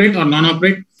to operate or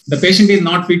non-operate. The patient is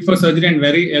not fit for surgery and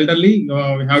very elderly.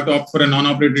 We have to opt for a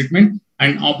non-operative treatment.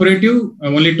 And operative,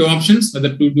 only 2 options,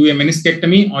 whether to do a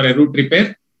meniscectomy or a root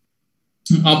repair.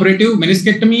 Operative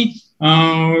meniscectomy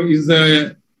is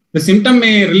the symptom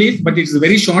may relieve, but it's a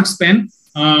very short span.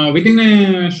 Within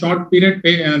a short period,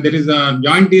 there is a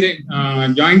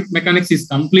joint mechanics is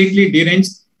completely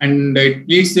deranged, and it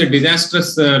leads to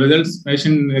disastrous results.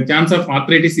 The chance of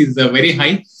arthritis is very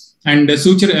high. And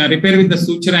suture repair with the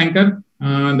suture anchor.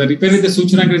 The repair with the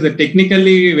suture anchor is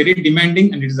technically very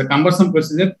demanding, and it is a cumbersome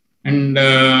procedure. And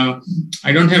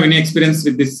I don't have any experience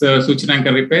with this suture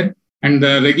anchor repair. And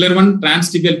the regular one,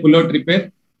 transtibial pullout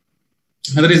repair.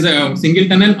 There is a single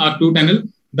tunnel or 2 tunnel.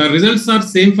 The results are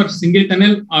same for single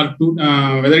tunnel or 2.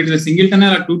 Whether it is a single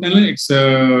tunnel or 2 tunnel, it's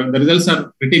the results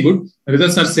are pretty good. The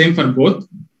results are same for both.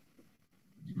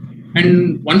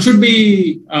 And one should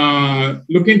be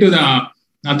look into the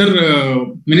other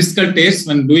meniscal tears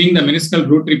when doing the meniscal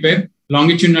root repair,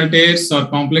 longitudinal tears or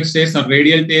complex tears or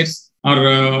radial tears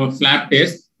or flap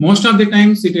tears. Most of the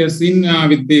times it is seen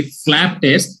with the flap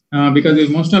tears because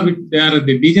most of it they are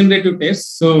the degenerative tears.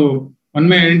 So one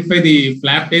may identify the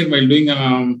flap tear while doing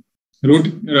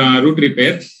root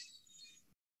repair.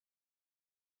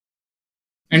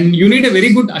 And you need a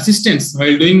very good assistance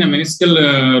while doing the meniscal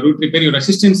root repair. Your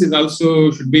assistant should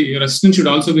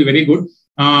also be very good.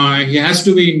 He has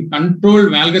to be in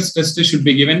controlled valgus stress test should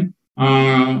be given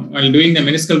while doing the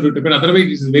meniscal root repair. Otherwise,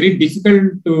 it is very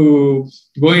difficult to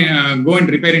go and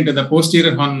repair into the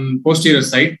posterior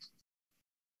side.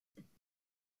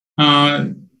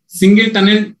 Single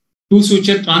tunnel 2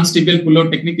 suture transtibial pullout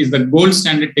technique is the gold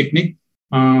standard technique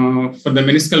for the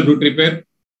meniscal root repair.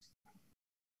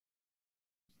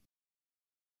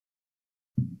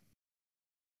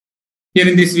 Here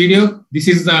in this video, this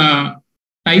is the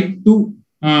type 2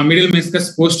 medial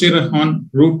meniscus posterior horn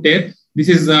root tear. This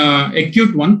is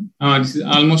acute one. This is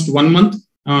almost 1 month.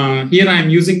 Here I am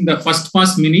using the first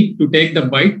pass mini to take the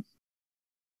bite.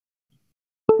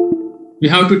 We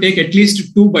have to take at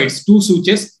least 2 bites, 2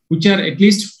 sutures. which are at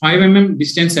least 5 mm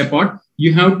distance apart,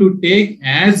 you have to take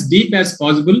as deep as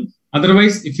possible.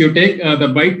 Otherwise, if you take the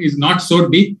bite is not so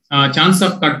deep, chance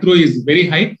of cut through is very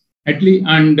high. At least,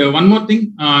 and one more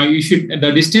thing,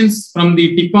 the distance from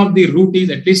the tip of the root is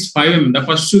at least 5 mm. The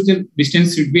first suture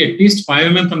distance should be at least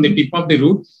 5 mm from the tip of the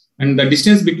root, and the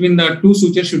distance between the two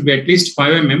sutures should be at least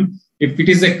 5 mm. If it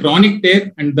is a chronic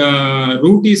tear and the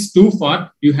root is too far,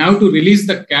 you have to release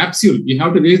the capsule. You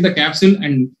have to release the capsule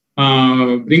and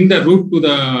bring the root to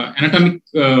the anatomic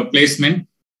placement.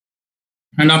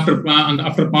 And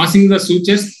after passing the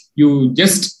sutures, you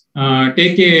just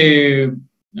take a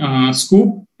scoop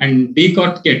and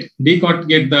decorticate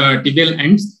the tibial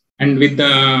ends. And with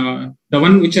the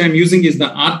one which I am using is the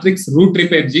Arthrix root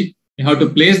repair jig. You have to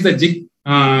place the jig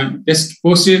just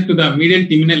posterior to the medial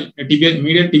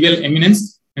tibial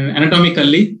eminence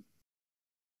anatomically.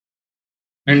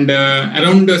 And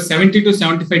around 70 to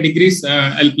 75 degrees,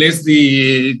 I'll place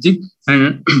the jig.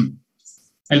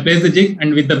 I'll place the jig,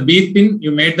 and with the bead pin,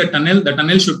 you made the tunnel. The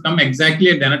tunnel should come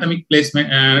exactly at the anatomic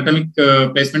placement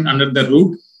under the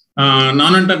root.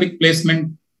 Non-anatomic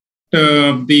placement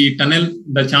of the tunnel,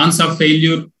 the chance of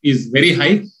failure is very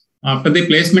high. After the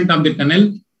placement of the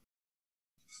tunnel,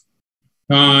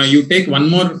 you take one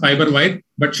more fiber wire,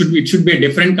 but it should be a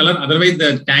different color. Otherwise,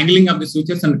 the tangling of the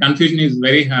sutures and confusion is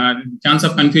very chance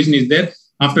of confusion is there.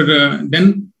 After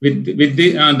then, with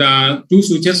the two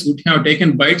sutures which have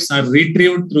taken bites are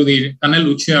retrieved through the tunnel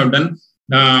which you have done,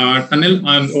 the tunnel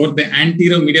or the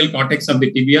anterior medial cortex of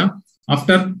the tibia.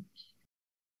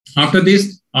 After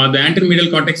this, the anterior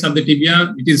medial cortex of the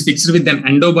tibia, it is fixed with an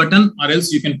endo button, or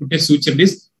else you can put a suture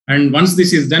disc. And once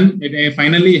this is done,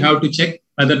 finally you have to check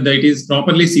whether it is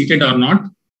properly seated or not.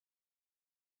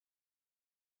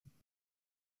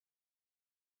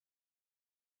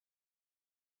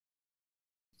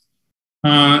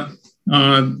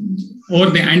 Or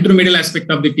the anteromedial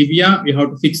aspect of the tibia, you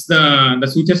have to fix the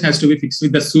sutures has to be fixed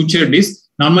with the suture disc.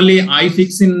 Normally, I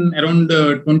fix in around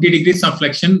 20 degrees of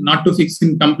flexion, not to fix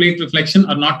in complete reflection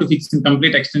or not to fix in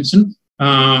complete extension.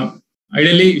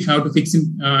 Ideally, you have to fix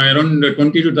in around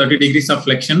 20 to 30 degrees of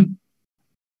flexion.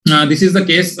 This is the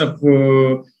case of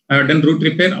I've done root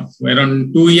repair of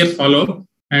around 2-year follow-up.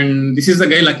 And this is the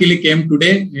guy luckily came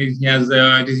today.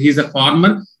 He's a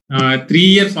farmer.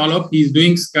 3-year follow-up. He's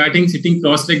doing skirting, sitting,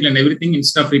 cross-legged and everything.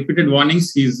 Instead of repeated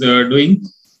warnings, he's doing.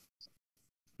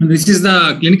 And this is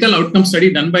the clinical outcome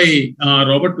study done by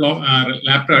Robert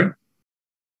Laprad.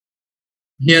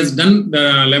 He has done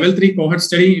the level 3 cohort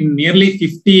study in nearly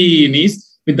 50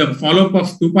 knees with the follow-up of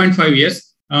 2.5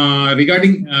 years.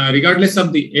 Regardless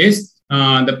of the age,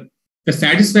 the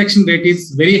satisfaction rate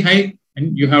is very high,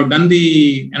 and you have done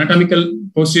the anatomical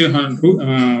posterior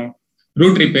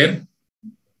root repair.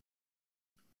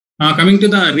 Coming to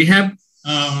the rehab,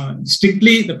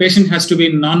 strictly the patient has to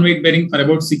be non-weight bearing for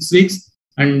about 6 weeks.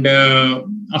 And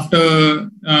after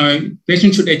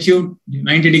patient should achieve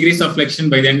 90 degrees of flexion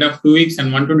by the end of 2 weeks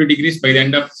and 120 degrees by the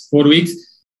end of 4 weeks.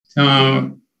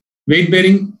 Weight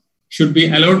bearing should be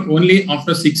allowed only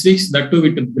after 6 weeks, that too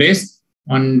with a brace.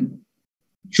 One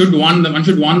should warn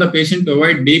the patient to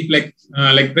avoid deep leg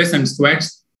press and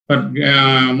squats for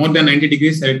more than 90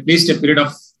 degrees at least a period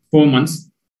of 4 months.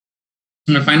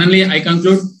 And finally, I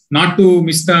conclude not to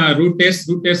miss the root tests.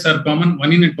 Root tests are common,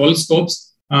 1 in 12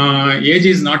 scopes. Age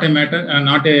is not a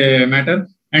matter.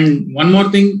 And one more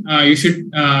thing, you should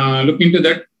look into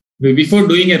that. Before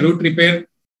doing a root repair,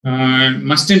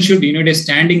 must and should, you need a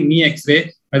standing knee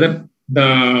X-ray, whether the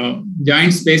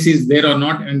joint space is there or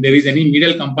not, and there is any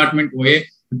medial compartment OA.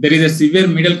 If there is a severe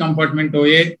medial compartment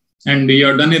OA, and you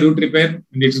have done a root repair,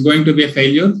 and it's going to be a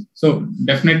failure. So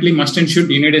definitely must and should,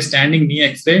 you need a standing knee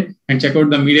X-ray and check out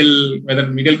the whether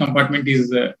medial compartment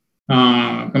is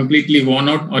completely worn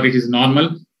out or it is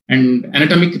normal. And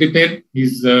anatomic repair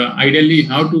is ideally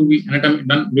how to be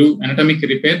do anatomic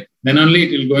repair. Then only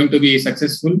it will going to be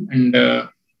successful, and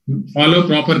follow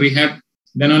proper rehab.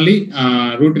 Then only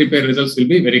root repair results will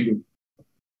be very good.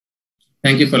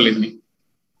 Thank you for listening.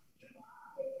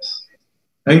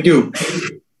 Thank you.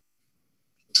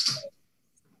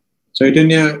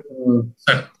 Chaitanya,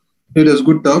 it was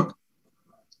good talk.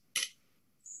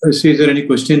 Is there any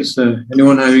questions?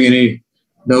 Anyone having any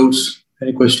doubts?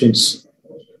 Any questions?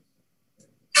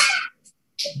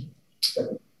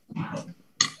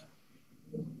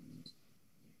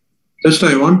 Just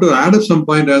I want to add up some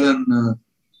point rather than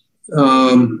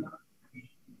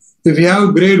if you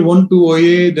have grade 1 to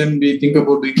OA, then we think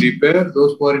about doing repair.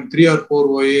 Those who are in 3 or 4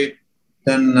 OA,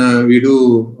 then we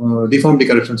do deformity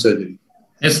correction surgery.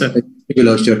 Yes, sir.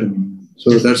 So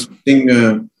that's the thing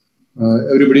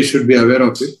everybody should be aware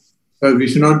of it. We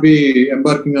should not be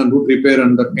embarking on root repair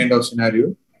and that kind of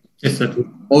scenario. Yes, sir.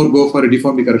 Or go for a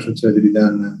deformity correction surgery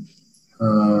than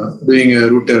doing a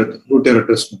root tear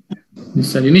adjustment. Yes,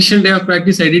 sir. Initial day of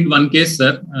practice, I did one case,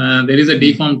 sir. There is a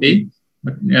deformity.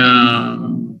 But,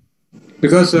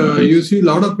 because you see a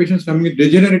lot of patients coming with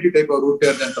degenerative type of root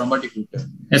tear than traumatic root tear.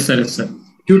 Yes, sir. Yes, sir.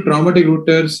 Acute traumatic root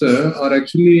tears are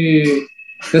actually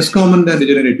less common than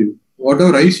degenerative.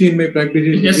 Whatever I see in my practice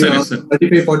is yes, sir.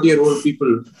 35, 40-year-old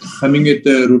people coming with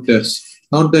root tears,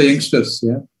 not the youngsters.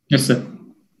 Yeah. Yes, sir.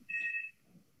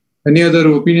 Any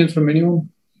other opinions from anyone?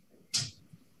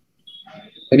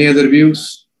 Any other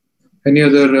views? Any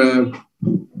other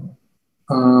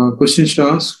questions to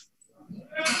ask?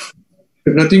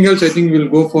 If nothing else, I think we'll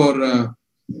go for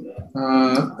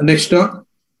next talk.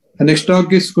 The next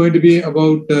talk is going to be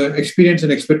about experience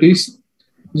and expertise,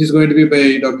 which is going to be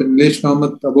by Dr. Nilesh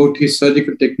Kamat about his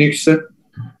surgical techniques of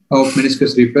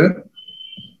meniscus repair.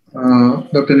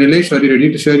 Dr. Nilesh, are you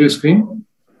ready to share your screen?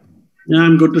 Yeah,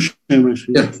 I'm good to share my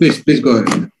screen. Yeah, please go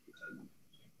ahead.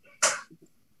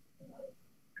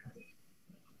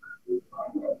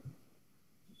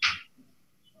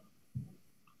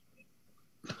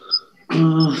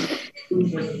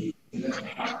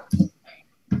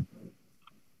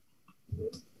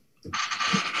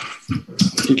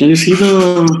 Can you see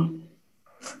the?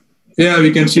 Yeah,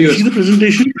 we can see. See the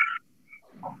presentation.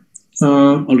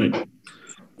 All right.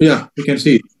 Yeah, we can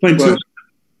see. Fine. So,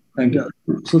 thank you.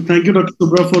 So thank you, Dr.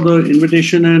 Subra, for the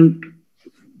invitation. And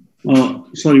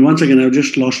sorry, once again, I've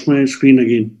just lost my screen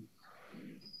again.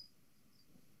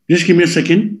 Just give me a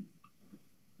second.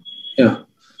 Yeah.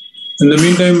 In the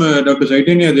meantime, Dr.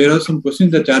 Chaitanya, there are some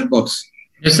questions in the chat box.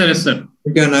 Yes, sir. Yes, sir.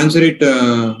 You can answer it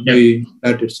by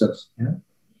that itself. Yeah.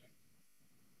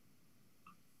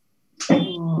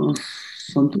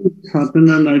 Something happened,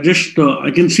 and I just I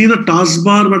can see the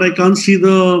taskbar, but I can't see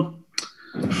the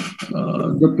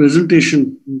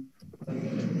presentation.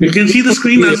 You can see the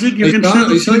screen as it.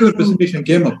 I saw your presentation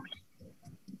came up.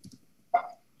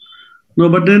 No,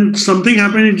 but then something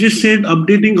happened. It just said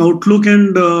updating Outlook,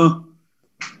 and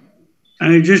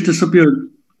it just disappeared.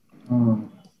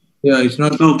 Yeah, it's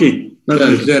not. Okay.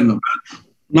 Yeah, it's there now.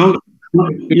 Now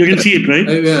you can see it, right?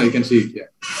 Yeah, you can see it. Yeah.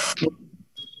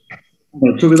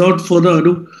 So without further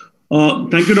ado,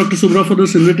 thank you, Dr. Subra, for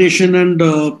this invitation and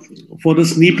for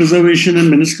this knee preservation and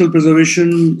meniscal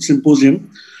preservation symposium.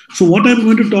 So what I'm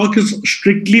going to talk is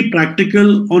strictly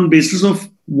practical on basis of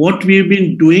what we have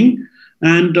been doing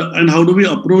and how do we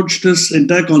approach this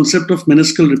entire concept of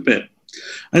meniscal repair.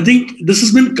 I think this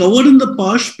has been covered in the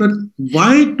past, but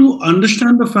why to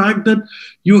understand the fact that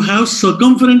you have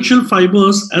circumferential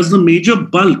fibers as the major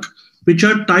bulk, which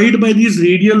are tied by these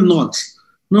radial knots.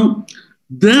 Now,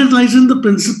 there lies in the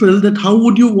principle that how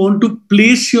would you want to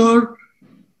place your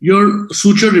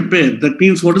suture repair? That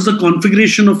means what is the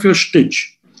configuration of your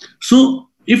stitch? So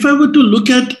if I were to look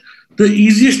at the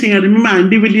easiest thing, I remember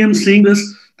Andy Williams saying this,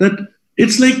 that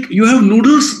it's like you have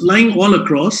noodles lying all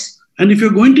across, and if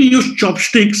you're going to use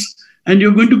chopsticks and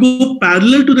you're going to go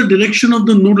parallel to the direction of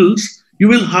the noodles, you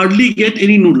will hardly get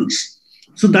any noodles.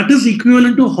 So that is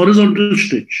equivalent to a horizontal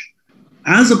stitch.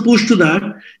 As opposed to that,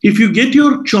 if you get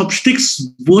your chopsticks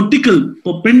vertical,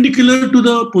 perpendicular to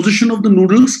the position of the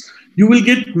noodles, you will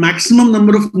get maximum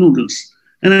number of noodles.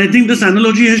 And I think this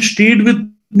analogy has stayed with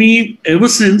me ever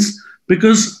since,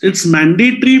 because it's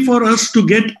mandatory for us to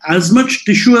get as much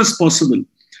tissue as possible.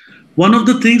 One of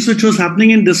the things which was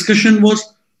happening in discussion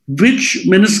was which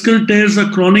meniscal tears are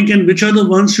chronic and which are the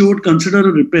ones you would consider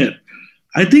a repair.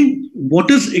 I think what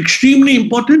is extremely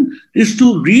important is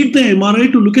to read the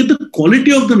MRI to look at the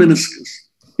quality of the meniscus.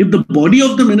 If the body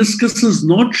of the meniscus is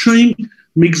not showing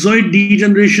myxoid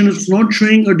degeneration, it's not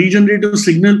showing a degenerative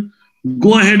signal,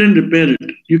 go ahead and repair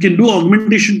it. You can do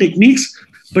augmentation techniques,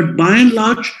 but by and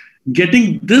large,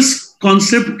 getting this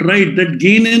concept right, that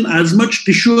gain in as much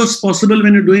tissue as possible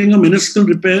when you're doing a meniscal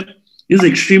repair, is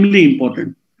extremely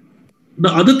important. The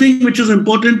other thing which is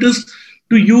important is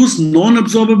to use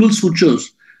non-absorbable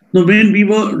sutures. Now, when we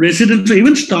were residents, so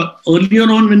even earlier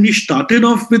on when we started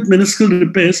off with meniscal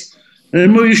repairs, I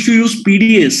remember we used to use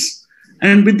PDS.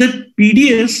 And with that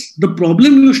PDS, the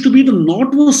problem used to be the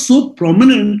knot was so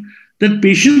prominent that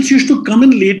patients used to come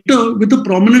in later with a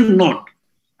prominent knot.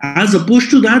 As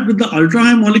opposed to that, with the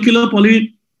ultra-high molecular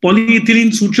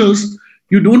polyethylene sutures,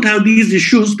 you don't have these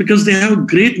issues because they have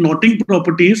great knotting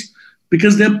properties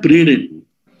because they're braided.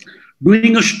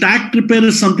 Doing a stacked repair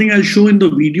is something I'll show in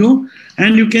the video,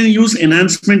 and you can use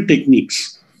enhancement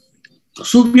techniques.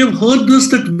 So we have heard this,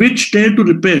 that which tear to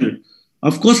repair.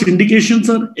 Of course, indications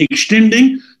are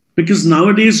extending because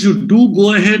nowadays you do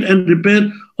go ahead and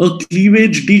repair a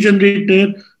cleavage degenerate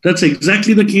tear, That's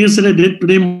exactly the case that I did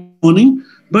today morning.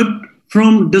 But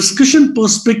from discussion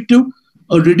perspective,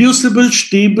 a reducible,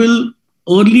 stable,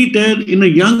 early tear in a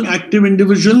young active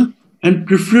individual, and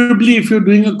preferably if you're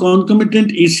doing a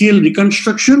concomitant ACL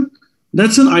reconstruction,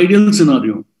 that's an ideal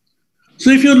scenario.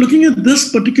 So if you're looking at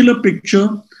this particular picture,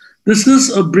 this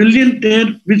is a brilliant tear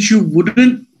which you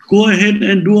wouldn't go ahead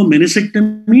and do a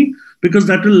meniscectomy, because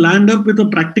that will land up with a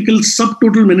practical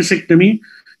subtotal meniscectomy.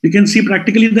 You can see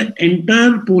practically the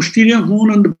entire posterior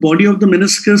horn and the body of the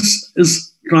meniscus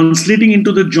is translating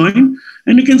into the joint,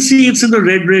 and you can see it's in the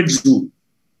red zone.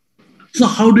 So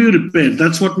how do you repair?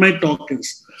 That's what my talk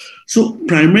is. So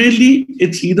primarily,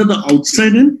 it's either the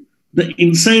outside in, the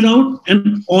inside out,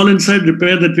 and all inside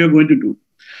repair that we are going to do.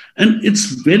 And it's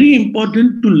very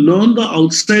important to learn the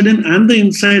outside in and the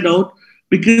inside out,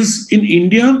 because in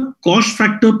India, cost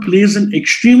factor plays an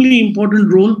extremely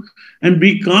important role, and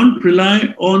we can't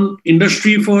rely on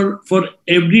industry for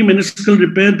every meniscal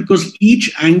repair, because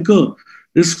each anchor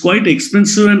is quite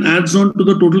expensive and adds on to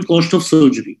the total cost of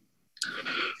surgery.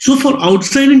 So for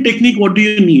outside in technique, what do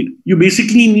you need? You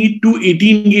basically need two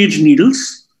 18-gauge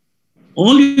needles.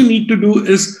 All you need to do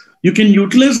is you can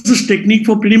utilize this technique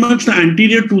for pretty much the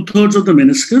anterior 2/3 of the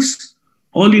meniscus.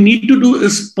 All you need to do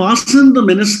is pass in the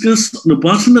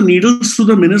needles through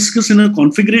the meniscus in a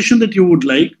configuration that you would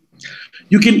like.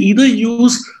 You can either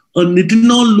use a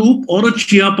nitinol loop or a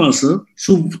chia passer.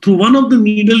 So through one of the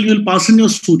needle, you'll pass in your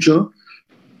suture.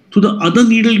 To the other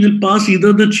needle, you'll pass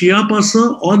either the chia passer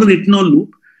or the nitinol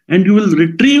loop, and you will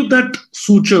retrieve that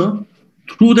suture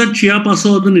through that chia passer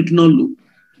or the nitinol loop.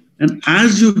 And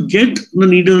as you get the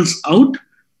needles out,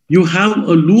 you have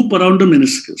a loop around the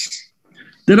meniscus.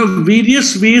 There are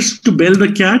various ways to bell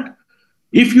the cat.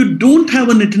 If you don't have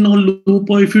a nitinol loop,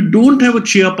 or if you don't have a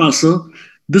chia passer,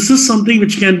 this is something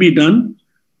which can be done.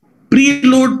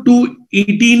 Preload to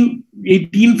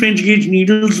 18 French gauge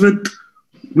needles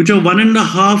which are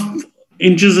 1.5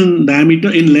 inches in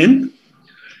diameter, in length.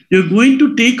 You're going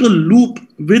to take a loop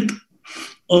with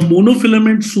a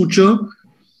monofilament suture,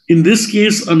 in this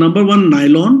case, a number 1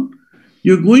 nylon.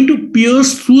 You're going to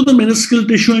pierce through the meniscal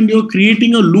tissue, and you're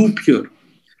creating a loop here.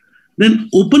 Then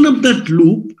open up that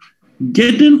loop,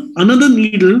 get in another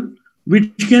needle,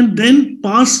 which can then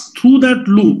pass through that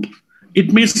loop.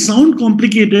 It may sound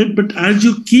complicated, but as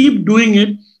you keep doing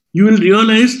it, you will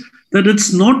realize that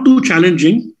it's not too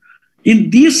challenging. In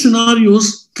these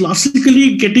scenarios,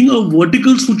 classically getting a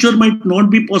vertical suture might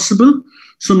not be possible.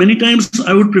 So many times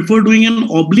I would prefer doing an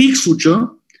oblique suture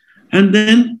and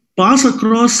then pass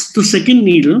across the second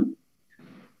needle.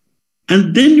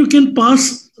 And then you can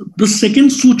pass the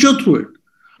second suture through it.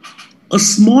 A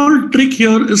small trick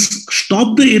here is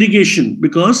stop the irrigation,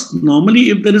 because normally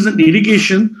if there is an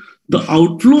irrigation, the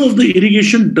outflow of the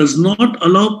irrigation does not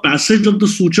allow passage of the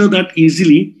suture that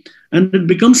easily, and it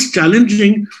becomes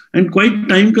challenging and quite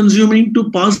time consuming to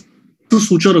pass the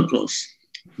suture across.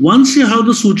 Once you have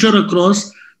the suture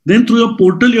across, then through your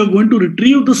portal, you're going to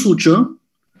retrieve the suture.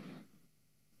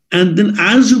 And then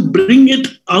as you bring it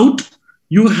out,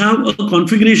 you have a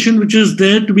configuration which is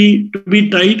there to be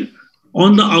tied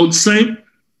on the outside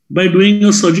by doing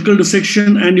a surgical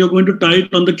dissection, and you're going to tie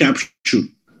it on the capsule.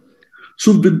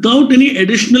 So without any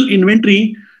additional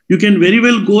inventory, you can very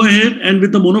well go ahead and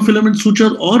with a monofilament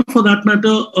suture, or for that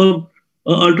matter, a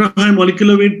ultra high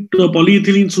molecular weight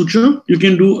polyethylene suture, you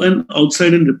can do an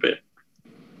outside in repair.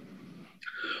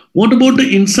 What about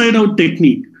the inside out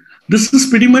technique? This is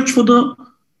pretty much for the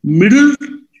middle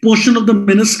portion of the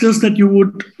meniscus that you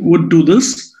would do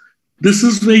this. This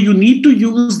is where you need to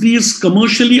use these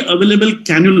commercially available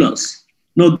cannulas.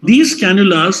 Now, these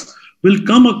cannulas will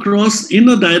come across in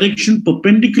a direction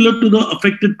perpendicular to the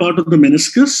affected part of the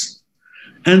meniscus.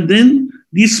 And then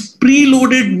these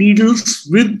preloaded needles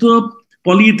with the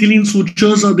polyethylene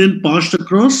sutures are then passed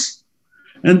across.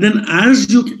 And then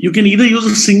as you can either use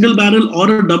a single barrel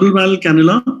or a double barrel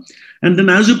cannula. And then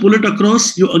as you pull it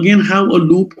across, you again have a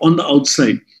loop on the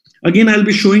outside. Again, I'll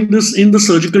be showing this in the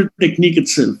surgical technique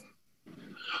itself.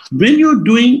 When you're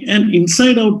doing an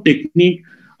inside out technique,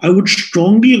 I would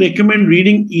strongly recommend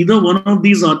reading either one of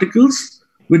these articles,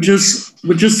 which is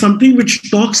something which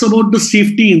talks about the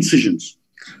safety incisions.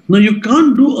 Now, you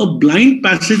can't do a blind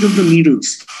passage of the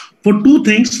needles for two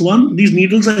things. One, these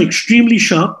needles are extremely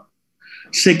sharp.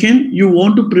 Second, you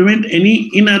want to prevent any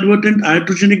inadvertent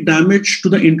iatrogenic damage to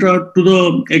the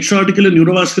extraarticular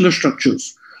neurovascular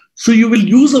structures. So you will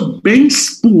use a bent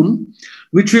spoon,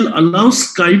 which will allow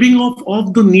skiving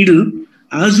of the needle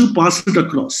as you pass it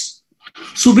across.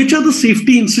 So which are the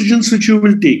safety incisions which you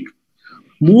will take?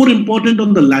 More important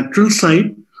on the lateral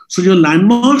side. So your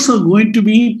landmarks are going to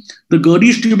be the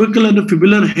Gerdy's tubercle and the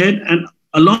fibular head, and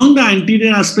along the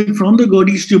anterior aspect from the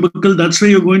Gerdy's tubercle, that's where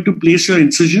you're going to place your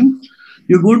incision.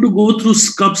 You're going to go through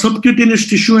subcutaneous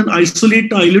tissue and isolate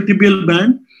the iliotibial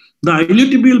band. The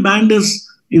iliotibial band is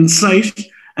incised,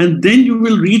 and then you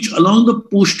will reach along the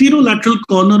posterolateral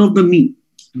corner of the knee.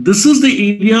 This is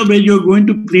the area where you're going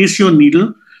to place your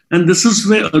needle, and this is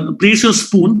where place your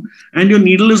spoon, and your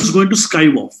needle is going to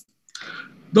skive off.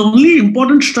 The only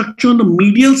important structure on the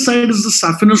medial side is the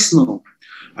saphenous nerve.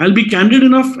 I'll be candid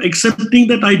enough accepting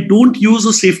that I don't use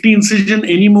a safety incision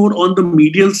anymore on the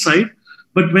medial side,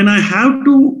 but when I have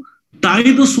to tie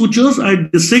the sutures, I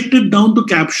dissect it down to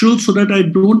capsules so that I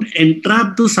don't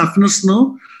entrap the saphenous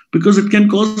nerve, because it can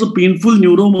cause a painful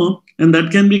neuroma and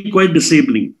that can be quite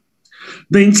disabling.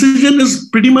 The incision is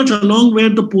pretty much along where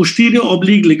the posterior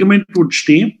oblique ligament would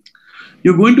stay.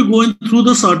 You're going to go in through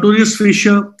the sartorius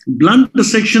fascia, blunt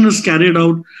dissection is carried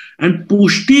out, and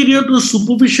posterior to the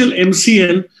superficial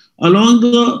MCL along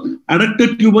the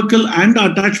adductor tubercle and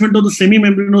the attachment of the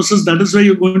semimembranosus, that is where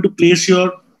you're going to place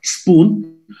your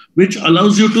spoon, which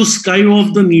allows you to skive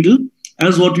off the needle,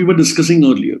 as what we were discussing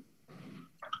earlier.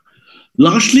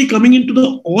 Lastly, coming into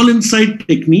the all-inside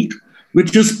technique,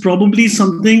 which is probably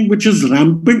something which is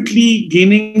rampantly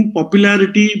gaining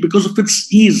popularity because of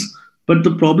its ease. But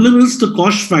the problem is the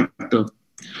cost factor.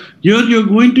 Here you're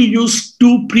going to use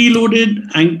two preloaded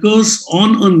anchors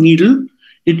on a needle.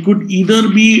 It could either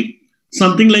be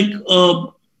something like a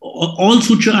all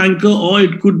suture anchor, or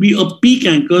it could be a peak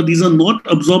anchor. These are not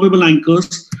absorbable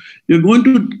anchors. You're going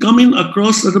to come in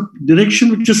across at a direction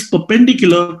which is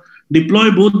perpendicular,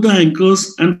 deploy both the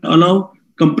anchors and allow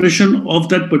compression of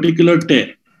that particular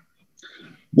tear.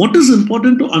 What is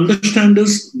important to understand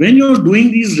is when you're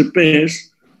doing these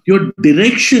repairs, your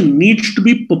direction needs to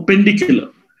be perpendicular.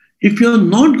 If you're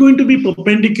not going to be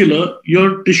perpendicular,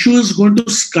 your tissue is going to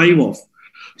skive off.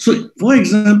 So, for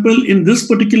example, in this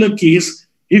particular case,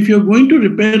 if you're going to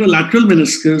repair a lateral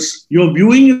meniscus, your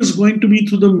viewing is going to be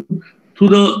through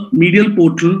the medial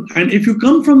portal. And if you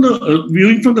come from the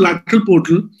viewing from the lateral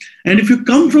portal, and if you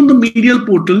come from the medial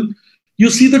portal, you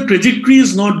see the trajectory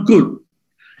is not good.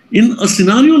 In a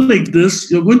scenario like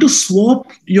this, you're going to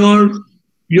swap your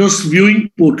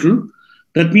viewing portal.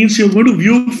 That means you're going to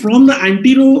view from the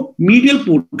anteromedial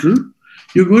portal.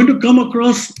 You're going to come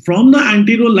across from the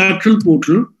anterolateral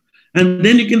portal, and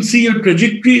then you can see your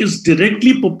trajectory is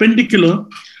directly perpendicular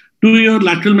to your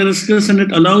lateral meniscus, and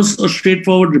it allows a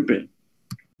straightforward repair.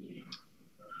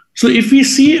 So if we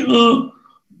see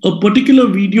a particular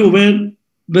video where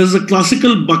there's a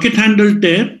classical bucket handle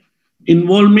tear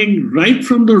involving right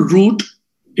from the root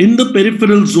in the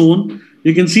peripheral zone,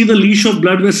 you can see the leash of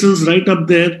blood vessels right up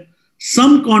there,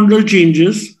 some chondral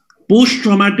changes,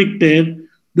 post-traumatic tear.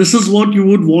 This is what you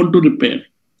would want to repair.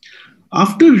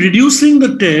 After reducing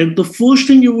the tear, the first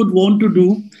thing you would want to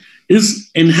do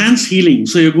is enhance healing.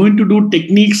 So you're going to do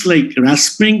techniques like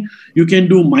rasping. You can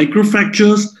do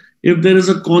microfractures. If there is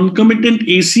a concomitant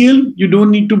ACL, you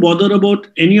don't need to bother about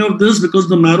any of this because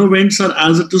the marrow vents are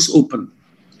as it is open.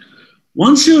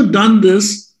 Once you've done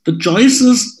this, the choice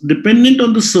is dependent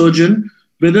on the surgeon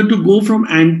whether to go from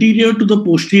anterior to the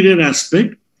posterior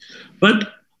aspect.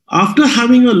 But after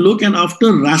having a look and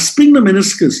after rasping the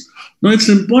meniscus, now it's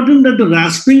important that the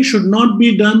rasping should not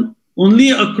be done only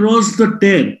across the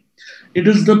tear. It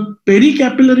is the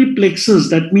pericapillary plexus,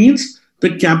 that means the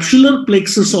capsular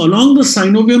plexus. So along the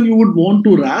synovium, you would want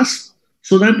to rasp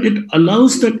so that it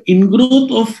allows that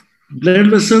ingrowth of blood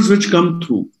vessels which come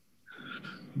through.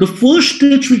 The first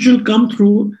stitch which will come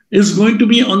through is going to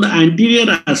be on the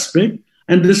anterior aspect,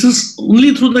 and this is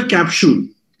only through the capsule.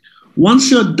 Once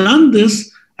you're done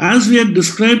this, as we had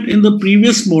described in the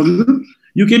previous model,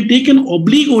 you can take an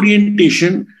oblique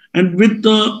orientation, and with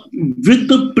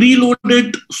the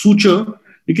preloaded suture,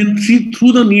 you can see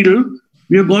through the needle,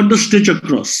 we have got the stitch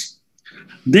across.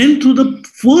 Then through the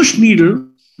first needle,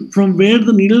 from where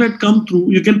the needle had come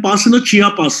through, you can pass in a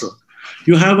chia passer.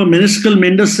 You have a meniscal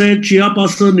mender set, chia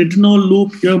passer, nitinol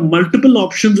loop. You have multiple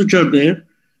options which are there.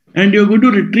 And you're going to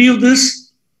retrieve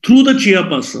this through the chia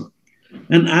passer.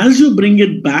 And as you bring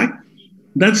it back,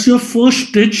 that's your first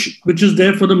stitch which is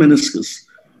there for the meniscus.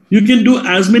 You can do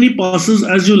as many passes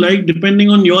as you like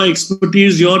depending on your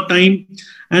expertise, your time.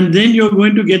 And then you're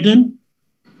going to get in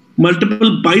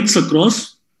multiple bites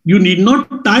across. You need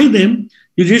not tie them.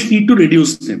 You just need to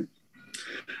reduce them.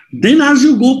 Then as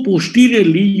you go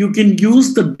posteriorly, you can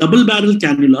use the double barrel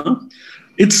cannula.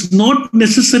 It's not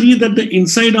necessary that the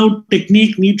inside out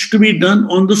technique needs to be done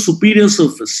on the superior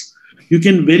surface. You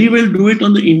can very well do it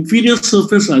on the inferior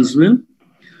surface as well.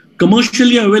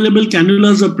 Commercially available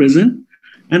cannulas are present.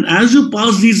 And as you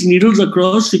pass these needles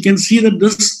across, you can see that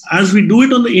this, as we do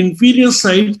it on the inferior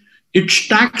side, it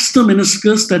stacks the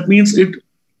meniscus. That means it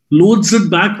loads it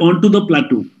back onto the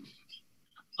plateau.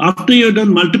 After you've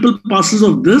done multiple passes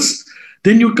of this,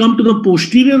 then you come to the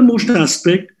posterior most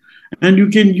aspect, and you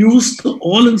can use the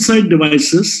all-inside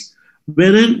devices,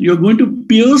 wherein you're going to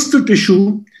pierce the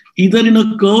tissue either in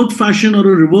a curved fashion or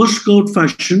a reverse curved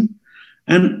fashion,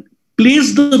 and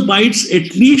place the bites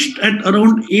at least at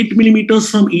around 8 millimeters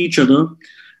from each other.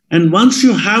 And once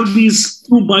you have these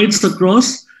 2 bites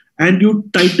across and you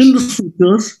tighten the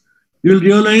sutures, you'll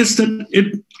realize that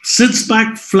it sits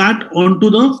back flat onto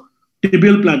the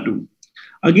tibial plateau.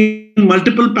 Again,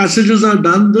 multiple passages are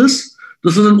done this.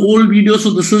 This is an old video,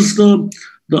 so this is the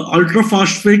ultra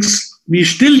fast fix. We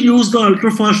still use the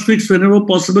ultra fast fix whenever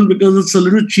possible because it's a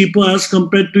little cheaper as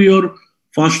compared to your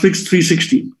fast fix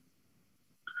 360.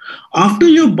 After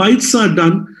your bites are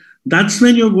done, that's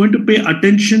when you're going to pay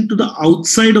attention to the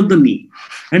outside of the knee.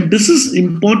 And this is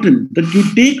important, that you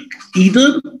take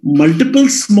either multiple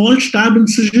small stab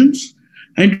incisions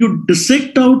and you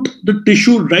dissect out the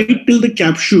tissue right till the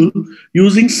capsule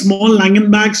using small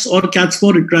Langenbachs or cat's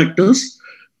paw retractors.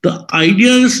 The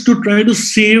idea is to try to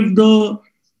save the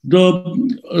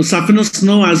saphenous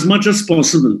nerve as much as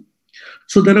possible.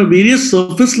 So there are various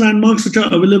surface landmarks which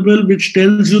are available, which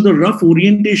tells you the rough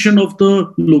orientation of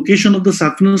the location of the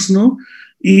saphenous nerve.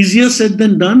 Easier said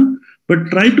than done, but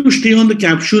try to stay on the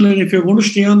capsule. And if you're going to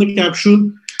stay on the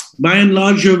capsule, by and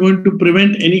large, you're going to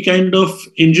prevent any kind of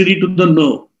injury to the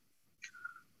nerve.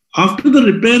 After the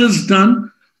repair is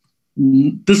done,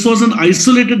 this was an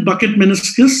isolated bucket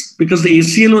meniscus because the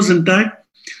ACL was intact.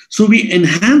 So we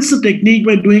enhance the technique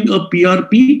by doing a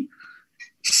PRP.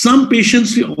 Some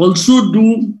patients, we also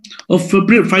do a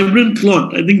fibrin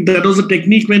clot. I think that was a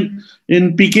technique when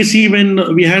in PKC,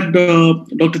 when we had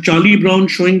Dr. Charlie Brown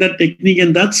showing that technique.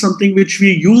 And that's something which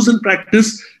we use in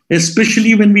practice,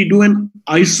 especially when we do an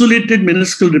isolated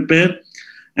meniscal repair.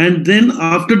 And then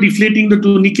after deflating the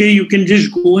tourniquet, you can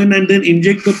just go in and then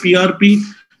inject the PRP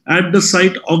at the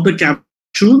site of the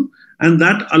capsule. And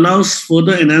that allows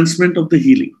further enhancement of the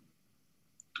healing.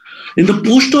 In the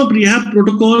post-op rehab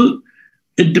protocol,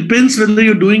 it depends whether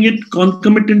you're doing it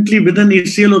concomitantly with an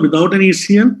ACL or without an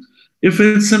ACL. If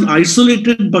it's an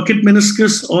isolated bucket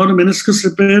meniscus or a meniscus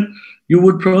repair, you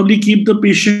would probably keep the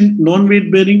patient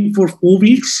non-weight bearing for 4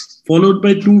 weeks, followed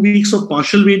by 2 weeks of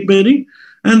partial weight bearing,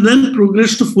 and then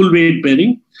progress to full weight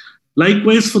bearing.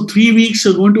 Likewise, for 3 weeks,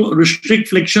 you're going to restrict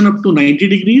flexion up to 90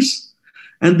 degrees,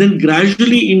 and then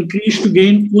gradually increase to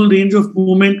gain full range of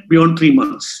movement beyond 3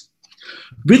 months.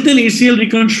 With an ACL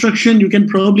reconstruction, you can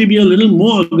probably be a little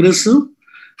more aggressive,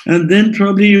 and then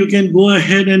probably you can go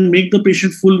ahead and make the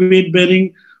patient full weight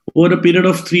bearing over a period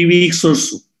of 3 weeks or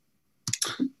so.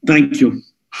 Thank you.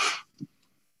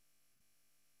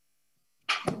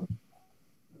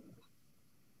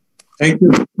 Thank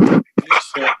you.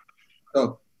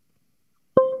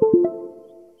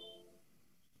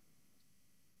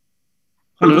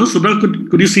 Hello, Subra,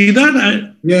 could you see that?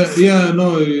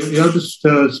 No, you have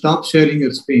to stop sharing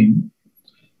your screen.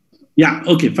 Yeah,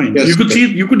 okay, fine. Yes, you could see,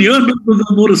 you could hear me because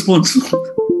I'm more responsive.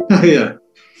 Yeah.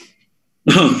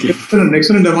 Okay.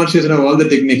 Excellent demonstration of all the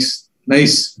techniques.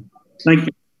 Nice. Thank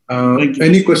you. Thank you.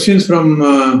 Any questions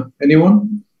from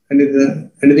anyone?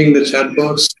 Anything in the chat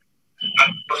box?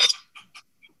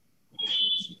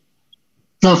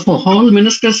 So for all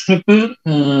meniscus repair,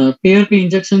 PRP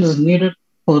injection is needed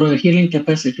for a healing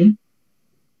capacity.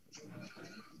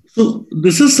 So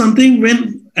this is something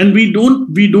and we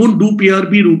don't do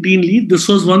PRP routinely. This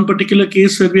was one particular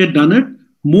case where we had done it.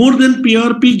 More than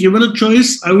PRP, given a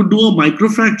choice, I would do a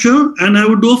microfracture and I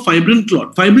would do a fibrin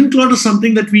clot. Fibrin clot is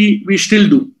something that we still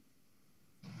do.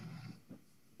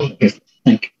 Okay,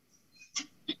 thank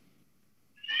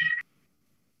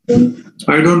you.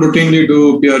 I don't routinely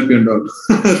do PRP and all.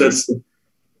 That's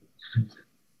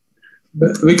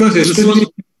because especially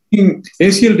in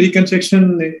ACL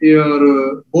reconstruction,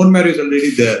 your bone marrow is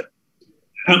already there.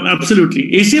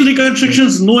 Absolutely. ACL reconstruction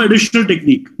is no additional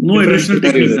technique. No additional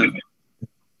technique.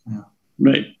 Yeah.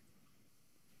 Right.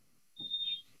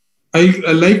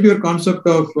 I like your concept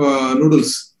of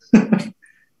noodles.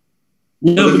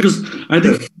 Yeah, because I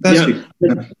think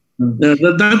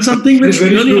that's something which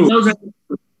really allows.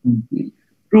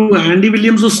 True. Andy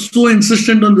Williams was so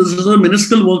insistent on this. This is a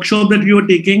meniscal workshop that we were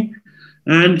taking.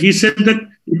 And he said that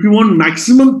if you want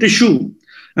maximum tissue,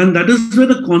 and that is where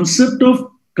the concept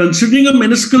of considering a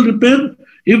meniscal repair,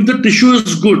 if the tissue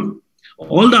is good,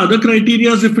 all the other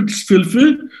criteria if it's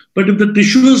fulfilled, but if the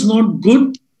tissue is not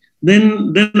good,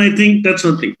 then I think that's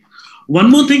one thing. One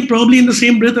more thing, probably in the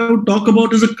same breath, I would talk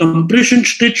about is a compression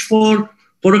stitch for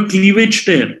a cleavage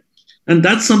tear. And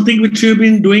that's something which we've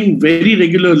been doing very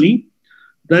regularly.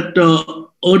 that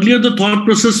earlier the thought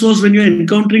process was when you're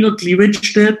encountering a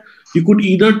cleavage tear, you could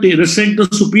either resect the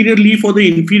superior leaf or the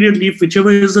inferior leaf, whichever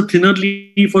is the thinner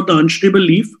leaf or the unstable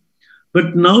leaf.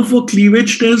 But now for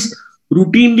cleavage tears,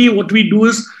 routinely what we do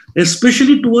is,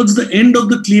 especially towards the end of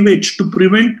the cleavage, to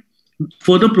prevent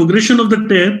further progression of the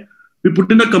tear, we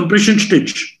put in a compression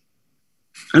stitch.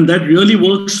 And that really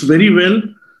works very well.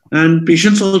 And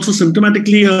patients also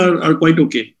symptomatically are quite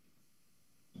okay.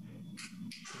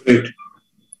 Great.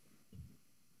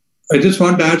 I just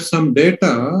want to add some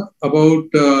data about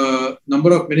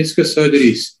number of meniscus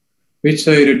surgeries, which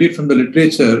I read it from the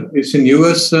literature. It's in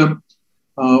US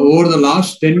over the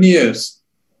last 10 years.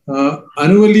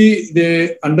 Annually,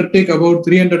 they undertake about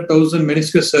 300,000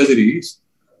 meniscus surgeries.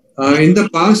 In the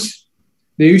past,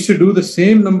 they used to do the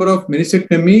same number of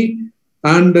meniscectomy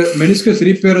and meniscus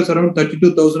repair is around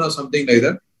 32,000 or something like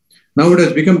that. Now it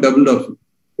has become doubled up,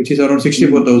 which is around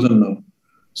 64,000 now.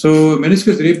 So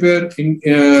meniscus repair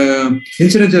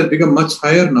incidence has become much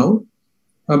higher now,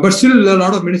 but still a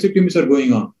lot of meniscectomies are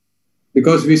going on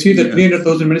because we see that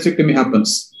 300,000 meniscectomy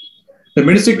happens. The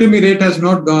meniscectomy rate has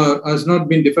not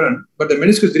been different, but the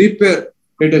meniscus repair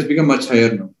rate has become much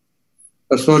higher now.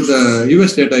 That's what the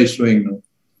US data is showing now,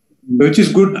 which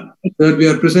is good that we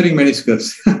are preserving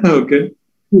meniscus. Okay.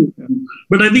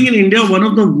 But I think in India, one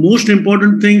of the most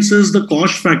important things is the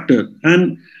cost factor,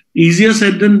 and easier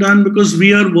said than done because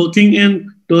we are working in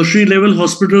tertiary level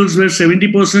hospitals where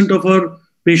 70% of our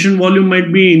patient volume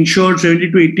might be insured,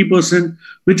 70 to 80%,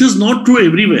 which is not true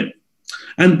everywhere.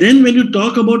 And then when you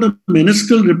talk about a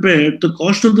meniscal repair, the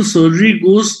cost of the surgery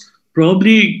goes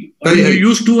probably, you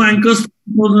use 2 anchors,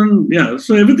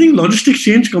 so everything, logistics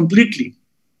change completely.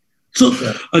 So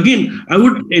again, I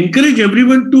would encourage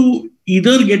everyone to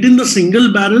either get in the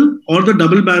single barrel or the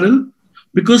double barrel,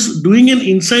 because doing an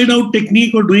inside-out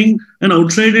technique or doing an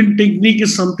outside-in technique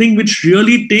is something which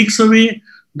really takes away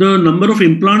the number of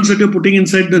implants that you're putting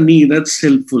inside the knee. That's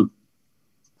helpful.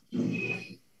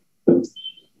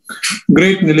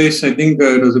 Great, Nilesh. I think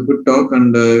it was a good talk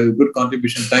and a good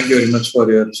contribution. Thank you very much for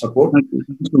your support. Thank you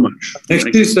so much.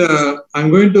 Next is, I'm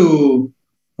going to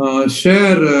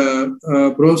share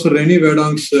Professor Rene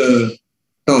Verdonk's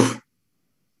talk.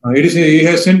 He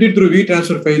has sent it through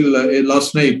WeTransfer file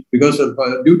last night because of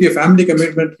due to a family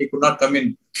commitment, he could not come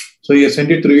in. So he has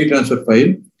sent it through WeTransfer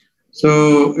file.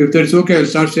 So if that's okay, I'll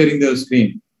start sharing the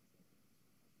screen.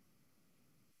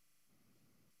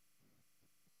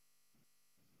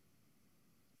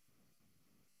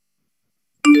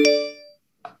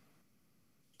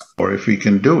 Or if we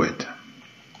can do it.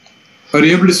 Are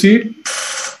you able to see it?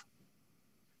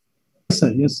 Yes,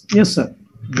 sir. Yes, sir.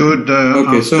 Good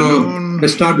okay, afternoon, so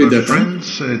let's start with that.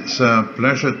 Friends, it's a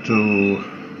pleasure to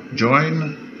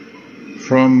join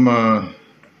from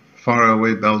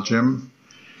faraway Belgium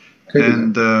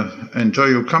and enjoy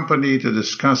your company to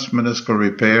discuss meniscal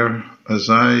repair as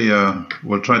I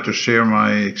will try to share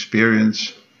my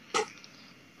experience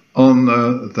on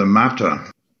the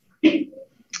matter.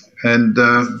 And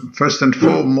first and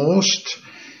foremost,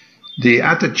 the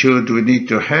attitude we need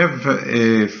to have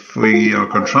if we are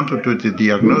confronted with the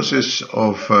diagnosis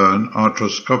of an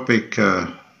arthroscopic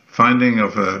finding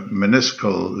of a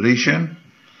meniscal lesion,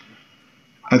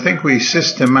 I think we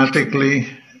systematically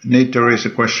need to raise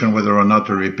the question whether or not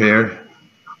a repair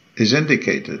is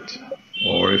indicated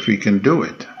or if we can do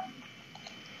it.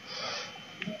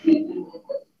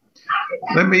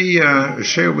 Let me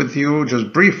share with you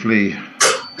just briefly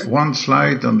one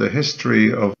slide on the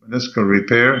history of meniscal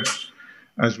repair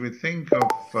as we think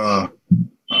of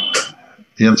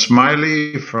Ian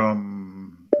Smiley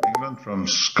from England, from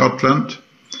Scotland,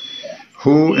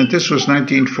 who, and this was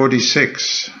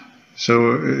 1946,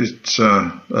 so it's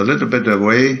a little bit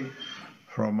away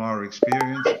from our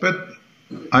experience, but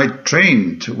I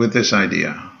trained with this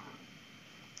idea.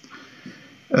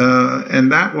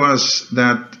 And that was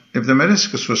that if the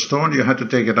meniscus was torn, you had to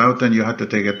take it out, and you had to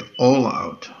take it all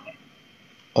out.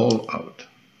 All out.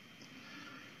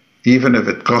 Even if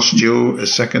it cost you a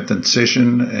second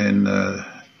incision in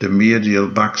the medial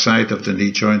backside of the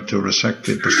knee joint to resect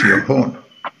the posterior horn.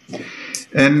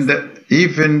 And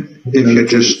even if you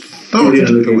just thought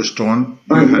it was torn,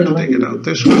 you had to take it out.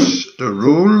 This was the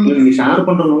rule, shall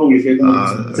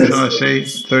I say,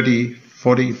 30,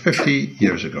 40, 50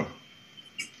 years ago.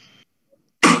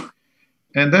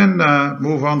 And then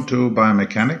move on to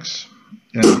biomechanics.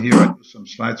 And here are some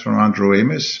slides from Andrew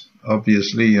Amis.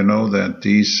 Obviously, you know that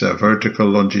these vertical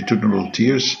longitudinal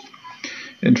tears,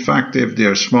 in fact, if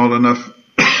they're small enough,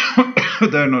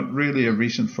 they're not really a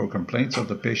reason for complaints of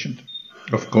the patient.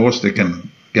 Of course, they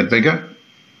can get bigger.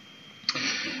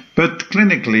 But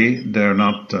clinically, they're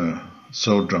not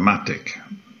so dramatic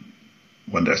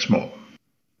when they're small.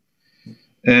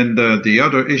 And the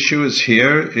other issue is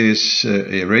here is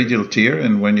a radial tear.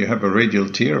 And when you have a radial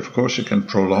tear, of course, it can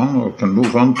prolong or can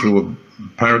move on to a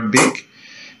parrot beak.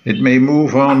 It may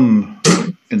move on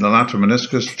in the lateral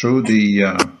meniscus through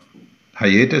the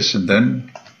hiatus, and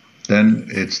then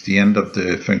it's the end of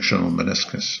the functional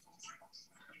meniscus.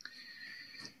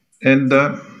 And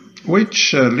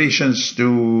which lesions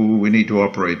do we need to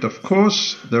operate? Of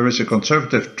course, there is a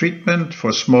conservative treatment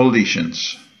for small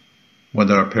lesions when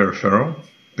they are peripheral,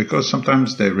 because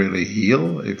sometimes they really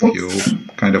heal if you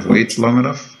kind of wait long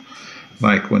enough,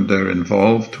 like when they're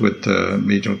involved with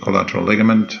medial collateral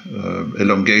ligament,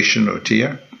 elongation or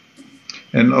tear.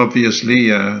 And obviously,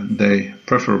 they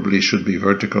preferably should be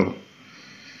vertical,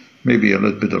 maybe a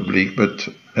little bit oblique, but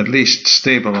at least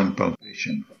stable on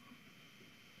palpation.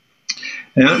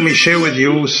 And let me share with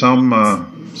you some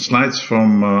slides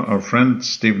from our friend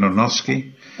Stephen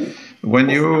Arnowski. When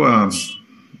you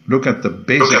look at the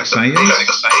basic science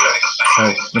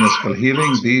of meniscal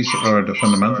healing, these are the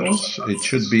fundamentals. It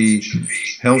should be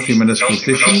healthy meniscal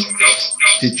tissue.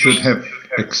 It should have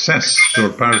access to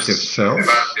reparative cells.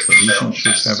 The lesion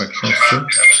should have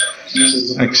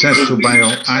access to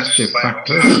bioactive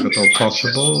factors, if at all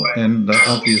possible, and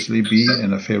obviously be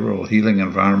in a favorable healing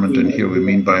environment. And here we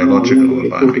mean biological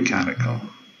and biomechanical.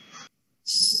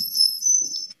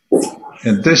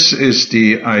 And this is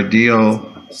the ideal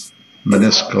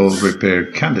meniscal repair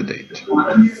candidate.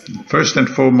 First and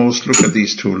foremost, look at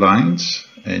these two lines,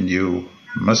 and you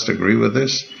must agree with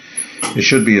this. It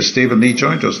should be a stable knee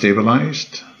joint or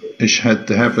stabilized. It should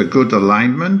have a good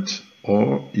alignment,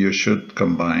 or you should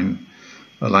combine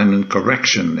alignment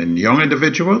correction in young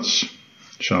individuals,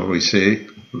 shall we say,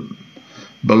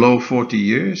 below 40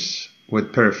 years,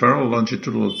 with peripheral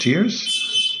longitudinal tears.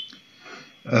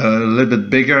 A little bit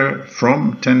bigger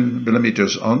from 10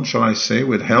 millimeters on, shall I say,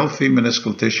 with healthy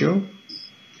meniscal tissue,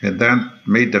 and that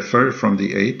may differ from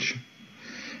the age.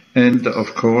 And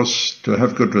of course, to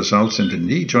have good results in the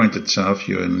knee joint itself,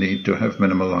 you need to have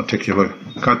minimal articular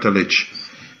cartilage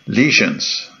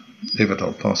lesions, if at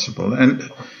all possible.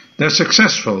 And they're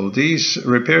successful. These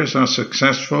repairs are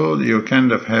successful. You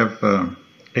kind of have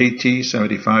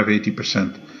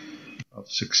 80% of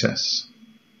success.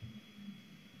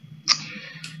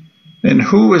 And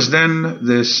who is then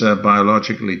this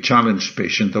biologically challenged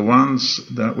patient? The ones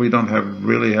that we don't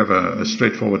really have a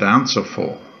straightforward answer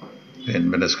for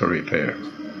in meniscal repair.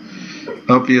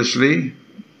 Obviously,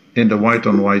 in the white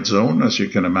on white zone, as you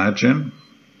can imagine,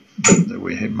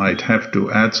 we might have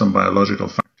to add some biological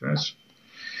factors.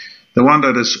 The one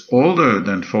that is older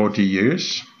than 40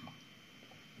 years,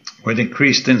 with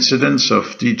increased incidence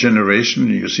of degeneration,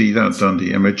 you see that on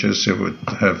the images, you would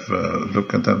have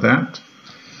looked at that.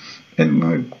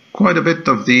 And quite a bit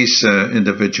of these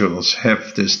individuals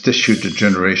have this tissue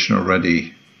degeneration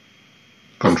already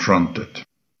confronted.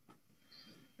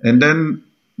 And then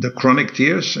the chronic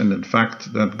tears, and in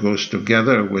fact that goes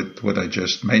together with what I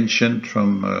just mentioned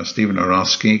from Stephen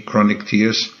Arnowski, chronic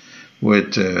tears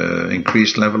with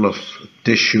increased level of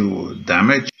tissue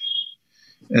damage.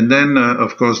 And then,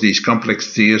 of course, these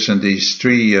complex tears, and these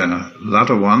three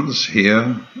latter ones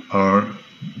here are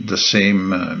the same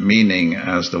meaning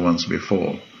as the ones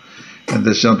before. And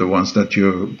these are the ones that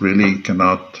you really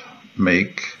cannot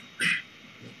make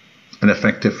an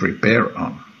effective repair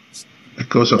on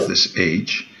because of this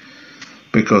age,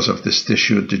 because of this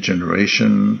tissue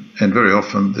degeneration, and very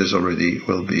often this already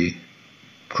will be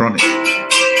chronic.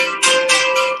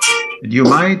 You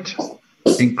might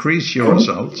increase your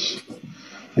results.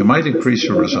 You might increase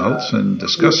your results and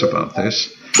discuss about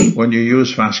this when you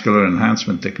use vascular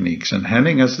enhancement techniques. And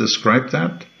Henning has described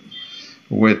that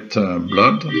with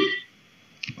blood,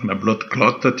 and a blood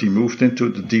clot that he moved into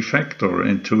the defect or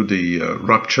into the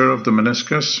rupture of the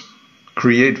meniscus,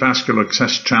 create vascular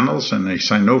access channels and a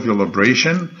synovial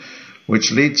abrasion,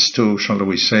 which leads to, shall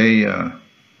we say,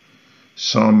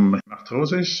 some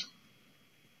arthrosis.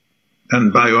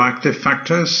 And bioactive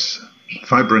factors,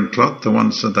 fibrin clot, the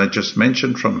ones that I just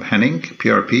mentioned from Henning,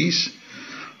 PRPs,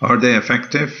 are they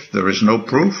effective? There is no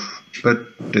proof, but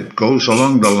it goes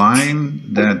along the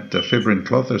line that the fibrin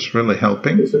clot is really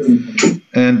helping,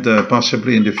 and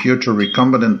possibly in the future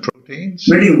recombinant proteins.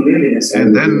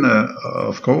 And then,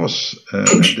 of course,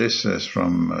 this is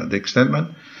from Dick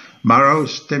Stedman, marrow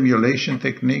stimulation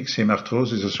techniques,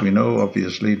 hemarthrosis, as we know,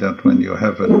 obviously, that when you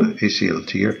have an ACL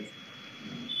tear,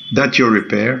 that you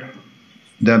repair,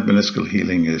 that meniscal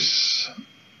healing is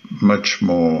much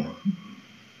more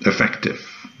effective,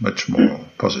 much more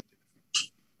positive.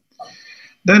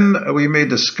 Then we may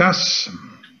discuss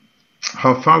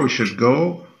how far we should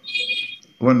go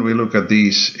when we look at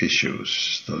these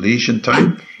issues? The lesion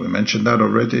type, we mentioned that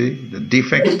already, the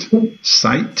defect,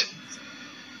 site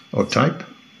or type,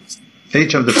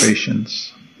 age of the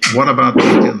patients, what about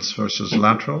medials versus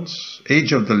laterals,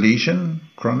 age of the lesion,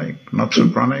 chronic, not so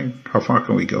chronic, how far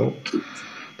can we go,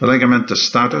 the ligamentous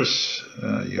status,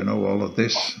 you know all of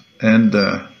this, and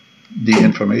the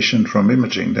information from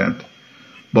imaging that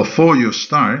before you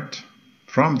start,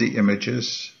 from the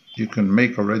images, you can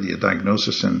make already a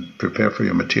diagnosis and prepare for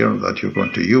your material that you're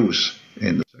going to use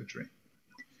in the surgery.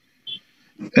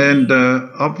 And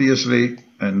obviously,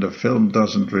 and the film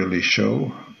doesn't really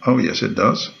show, oh yes it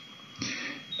does,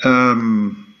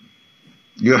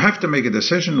 you have to make a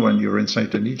decision when you're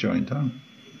inside the knee joint.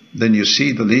 Then you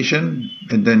see the lesion,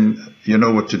 and then you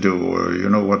know what to do, or you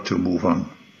know what to move on.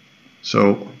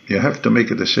 So you have to make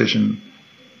a decision.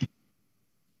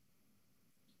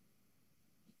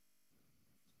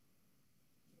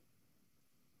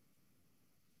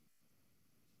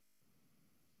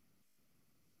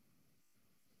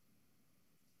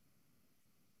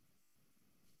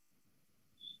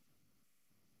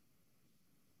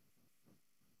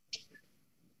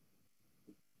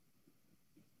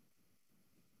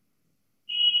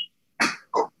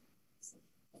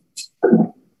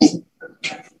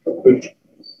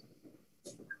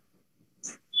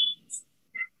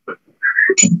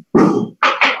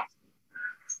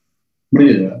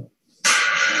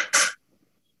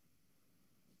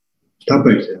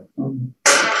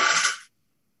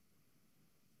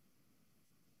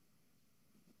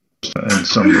 And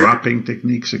some wrapping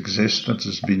techniques exist that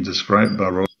has been described by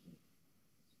Rose.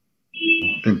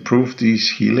 Improve these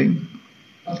healing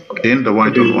in the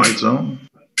white on white zone.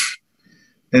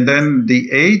 And then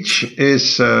the age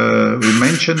is, we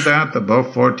mentioned that,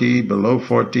 above 40, below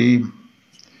 40.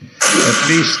 At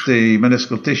least the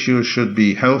meniscal tissue should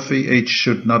be healthy. Age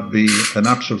should not be an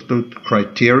absolute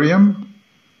criterion.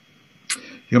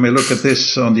 You may look at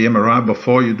this on the MRI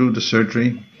before you do the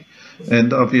surgery.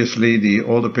 And obviously the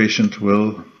older patient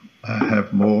will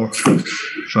have more,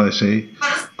 shall I say,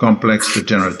 complex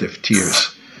degenerative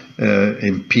tears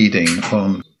impeding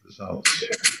on results.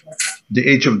 The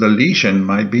age of the lesion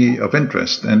might be of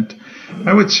interest. And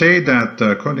I would say that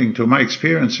according to my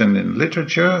experience and in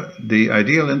literature, the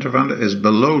ideal interval is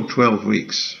below 12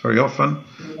 weeks. Very often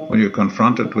when you're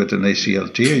confronted with an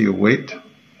ACL tear, you wait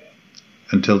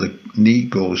until the knee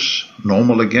goes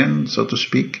normal again, so to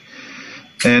speak.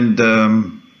 And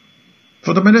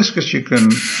for the meniscus, you can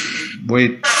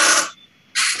wait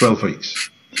 12 weeks.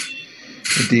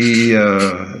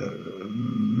 The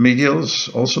medials,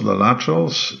 also the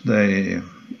laterals, they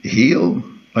heal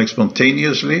like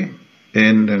spontaneously.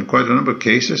 And in quite a number of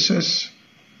cases,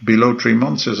 below 3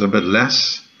 months is a bit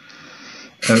less.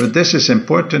 But this is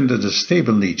important as a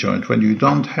stable knee joint when you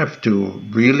don't have to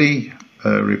really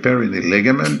repair any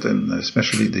ligament, and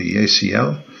especially the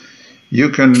ACL. You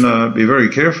can be very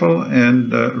careful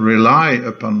and rely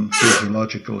upon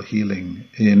physiological healing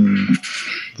in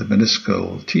the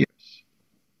meniscal tears.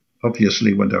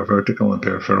 Obviously, when they're vertical and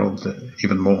peripheral,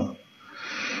 even more.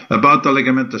 About the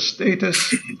ligamentous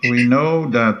status, we know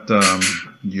that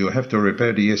you have to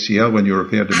repair the ACL when you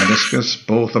repair the meniscus.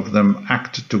 Both of them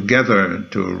act together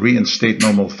to reinstate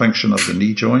normal function of the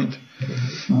knee joint.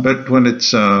 But when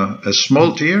it's a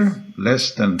small tear,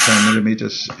 less than 10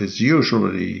 millimeters, is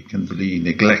usually can be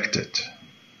neglected.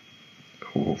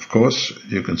 Of course,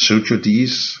 you can suture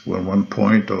these with 1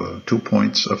 point or 2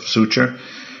 points of suture,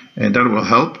 and that will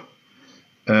help.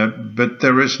 But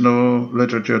there is no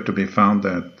literature to be found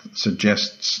that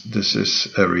suggests this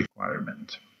is a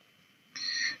requirement.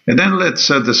 And then let's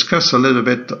discuss a little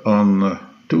bit on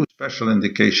two special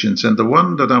indications. And the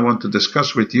one that I want to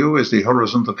discuss with you is the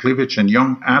horizontal cleavage in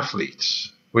young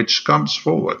athletes, which comes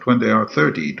forward when they are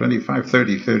 30, 25,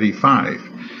 30, 35.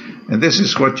 And this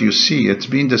is what you see. It's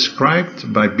been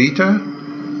described by Beta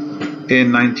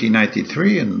in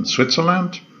 1993 in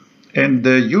Switzerland. And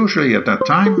usually at that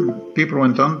time, people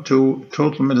went on to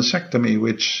total meniscectomy,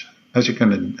 which, as you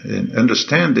can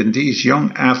understand, in these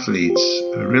young athletes,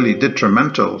 really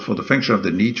detrimental for the function of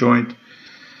the knee joint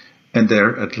and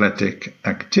their athletic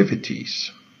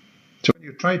activities. So when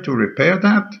you try to repair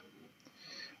that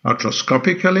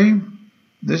arthroscopically,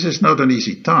 this is not an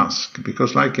easy task,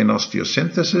 because like in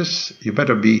osteosynthesis, you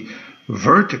better be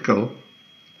vertical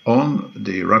on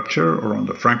the rupture or on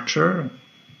the fracture.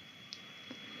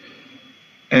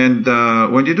 And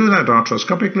when you do that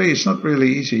arthroscopically, it's not really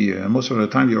easy. Most of the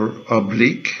time you're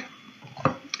oblique.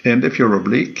 And if you're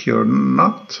oblique, you're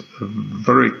not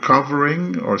very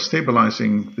covering or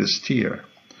stabilizing this tear.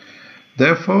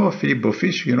 Therefore, Philippe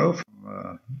Beaufils,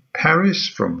 from Paris,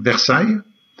 from Versailles,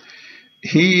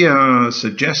 he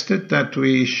suggested that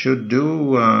we should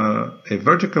do a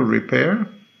vertical repair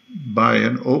by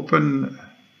an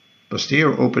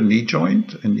posterior open knee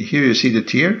joint. And here you see the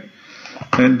tear.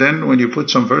 And then when you put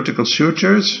some vertical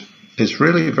sutures, it's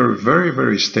really very,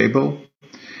 very stable.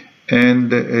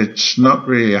 And it's not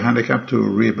really a handicap to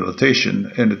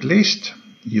rehabilitation. And at least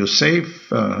you save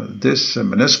this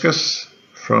meniscus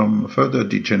from further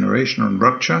degeneration and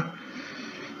rupture.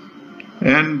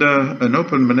 And an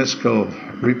open meniscal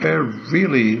repair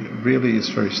really is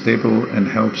very stable and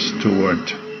helps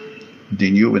toward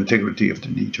the new integrity of the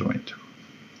knee joint.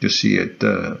 You see it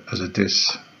as it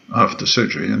is after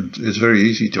surgery, and it's very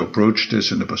easy to approach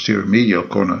this in the posterior medial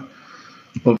corner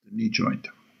of the knee joint.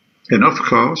 And of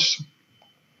course,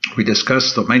 we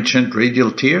discussed or mentioned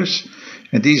radial tears,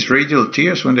 and these radial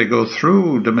tears, when they go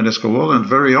through the meniscal wall, and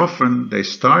very often they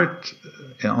start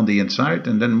on the inside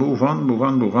and then move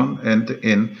on, and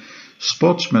in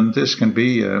sportsmen this can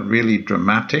be really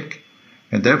dramatic,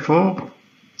 and therefore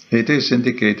it is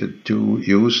indicated to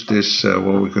use this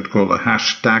what we could call a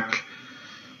hashtag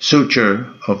suture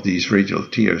of these radial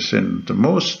tears. And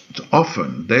most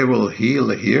often they will heal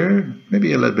here,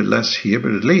 maybe a little bit less here,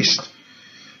 but at least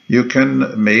you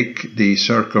can make the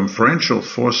circumferential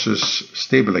forces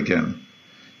stable again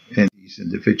in these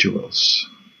individuals.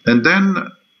 And then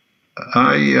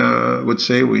I would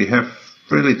say we have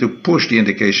really to push the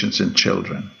indications in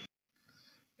children.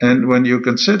 And when you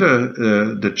consider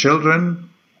the children,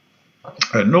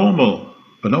 a normal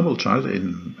child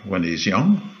when he's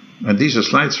young, and these are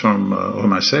slides from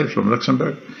myself from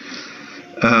Luxembourg,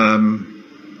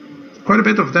 quite a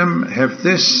bit of them have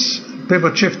this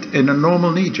pivot shift in a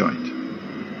normal knee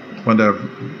joint when they're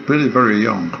really very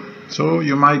young. So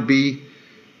you might be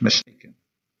mistaken.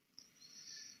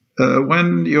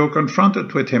 When you're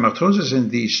confronted with hematosis in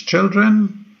these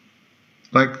children,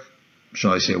 like,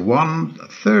 shall I say,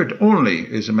 1/3 only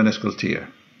is a meniscal tear.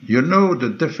 You know the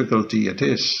difficulty it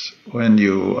is when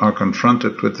you are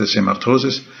confronted with this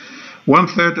hematosis.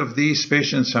 1/3 of these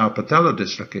patients are patellar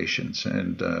dislocations,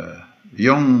 and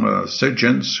young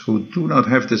surgeons who do not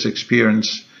have this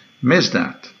experience miss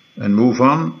that and move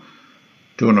on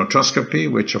to an arthroscopy,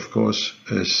 which of course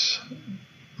is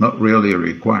not really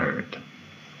required.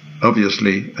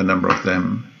 Obviously, a number of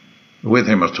them with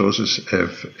hematosis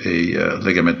have a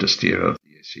ligamentous tear of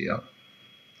the ACL.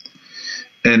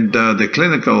 And the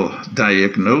clinical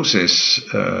diagnosis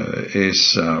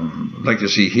is, like you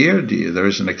see here, there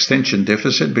is an extension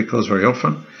deficit, because very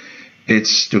often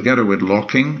it's together with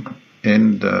locking,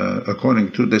 and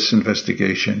according to this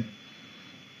investigation,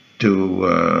 to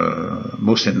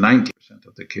mostly 90%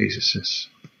 of the cases.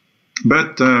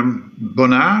 But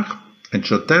Bonnard and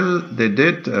Chotel, they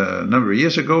did a number of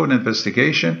years ago an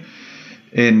investigation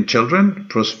in children,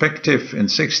 prospective in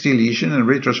 60 lesions and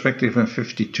retrospective in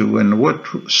 52. And what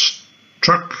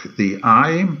struck the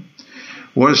eye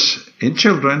was, in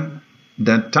children,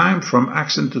 that time from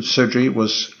accident to surgery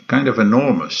was kind of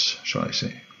enormous, shall I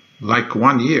say, like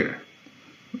 1 year,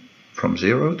 from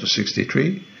 0 to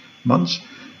 63 months.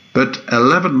 But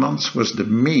 11 months was the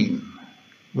mean,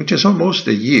 which is almost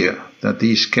a year that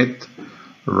these kids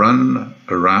run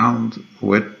around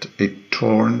with a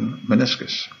torn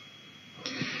meniscus.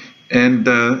 And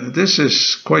this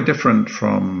is quite different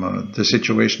from the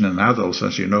situation in adults,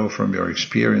 as you know from your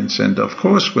experience. And of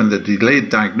course, when the delayed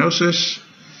diagnosis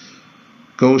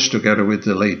goes together with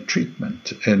delayed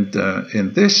treatment. And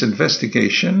in this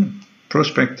investigation,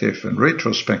 prospective and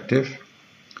retrospective,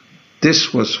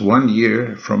 this was 1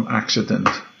 year from accident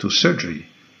to surgery.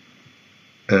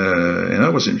 And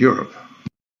that was in Europe.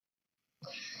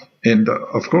 And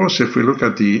of course, if we look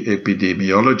at the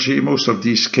epidemiology, most of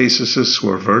these cases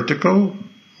were vertical,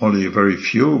 only very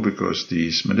few because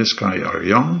these menisci are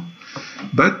young,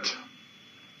 but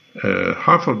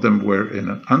half of them were in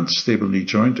an unstable knee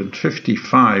joint and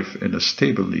 55 in a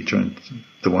stable knee joint.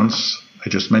 The ones I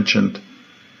just mentioned,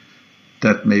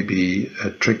 that may be a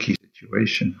tricky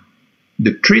situation.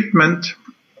 The treatment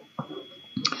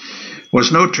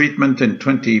was no treatment in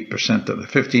 20% of the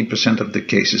 15% of the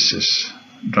cases.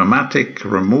 Dramatic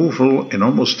removal in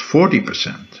almost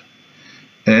 40%.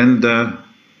 And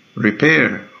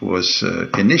repair was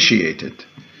initiated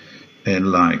in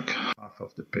like half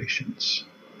of the patients.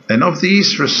 And of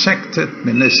these resected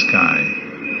menisci,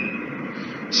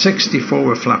 64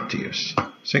 were flap tears.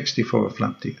 64 were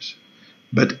flap tears.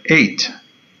 But 8,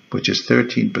 which is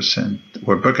 13%,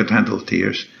 were bucket handle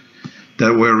tears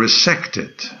that were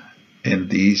resected in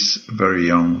these very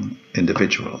young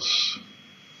individuals.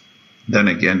 Then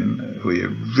again, we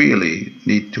really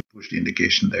need to push the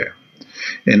indication there.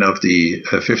 And of the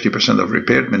 50% of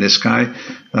repaired menisci,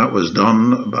 that was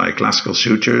done by classical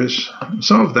sutures.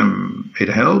 Some of them, it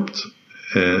helped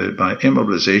by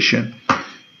immobilization,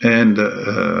 and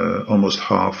almost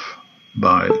half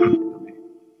by.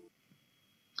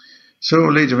 So,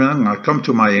 ladies and gentlemen, I come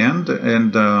to my end,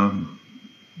 and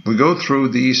we go through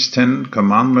these 10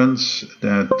 commandments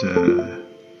that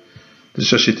the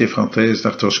Société Française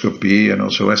d'Arthroscopy and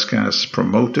also ESCA has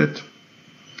promoted.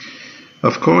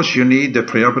 Of course, you need the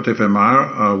preoperative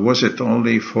MR. Was it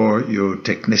only for your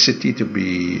technicity to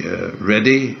be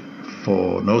ready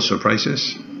for no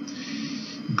surprises?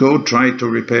 Go try to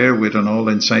repair with an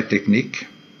all-inside technique.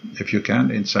 If you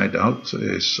can, inside out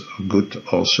is good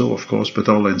also, of course, but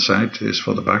all inside is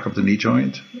for the back of the knee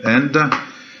joint. And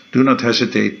do not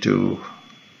hesitate to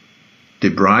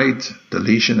debride the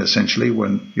lesion essentially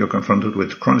when you're confronted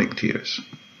with chronic tears.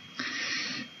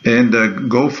 And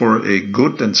go for a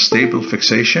good and stable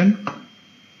fixation.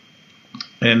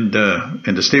 And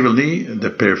in the stable knee, the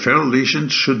peripheral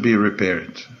lesions should be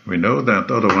repaired. We know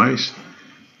that otherwise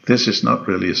this is not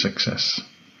really a success.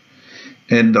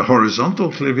 And the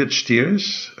horizontal cleavage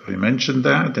tears, we mentioned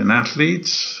that in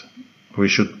athletes, we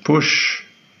should push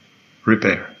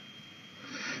repair.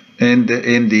 And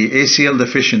in the ACL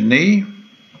deficient knee,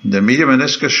 the medial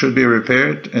meniscus should be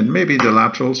repaired, and maybe the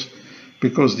laterals,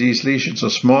 because these lesions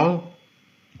are small,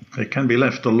 they can be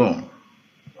left alone.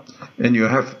 And you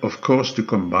have, of course, to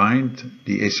combine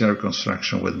the ACL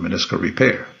reconstruction with meniscal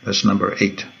repair. That's number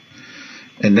 8.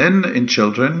 And then in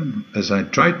children, as I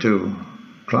tried to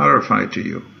clarify to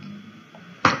you,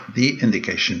 the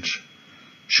indications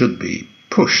should be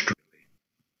pushed.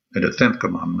 And the 10th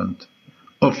commandment,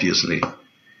 obviously,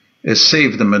 is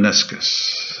save the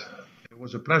meniscus. It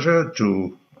was a pleasure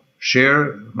to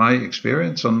share my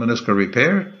experience on meniscal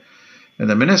repair, and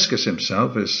the meniscus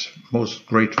himself is most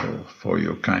grateful for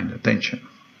your kind attention.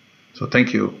 So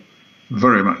thank you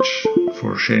very much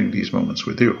for sharing these moments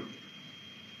with you.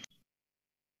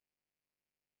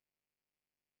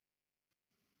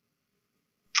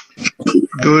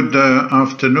 Good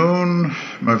afternoon,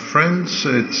 my friends.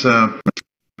 It's I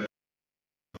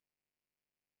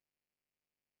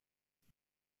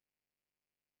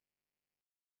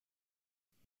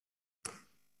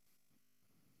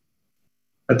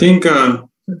think,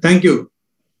 thank you.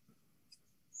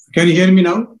 Can you hear me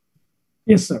now?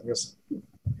 Yes, sir. Yes.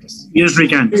 Yes, we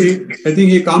can. I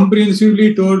think he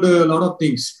comprehensively told a lot of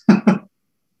things.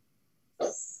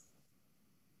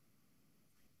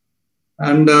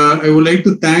 And I would like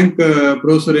to thank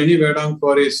Professor Rene Verdonk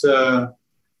for his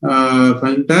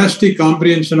fantastic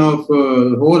comprehension of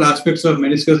whole aspects of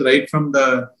meniscus right from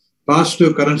the past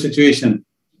to current situation.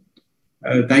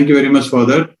 Thank you very much for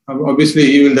that. Obviously,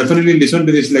 he will definitely listen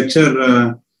to this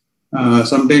lecture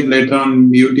sometime later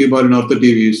on YouTube or in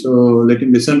OrthoTV. So let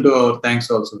him listen to our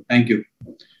thanks also. Thank you.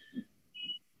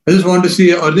 I just want to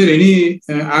see, are there any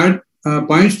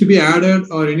points to be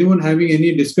added or anyone having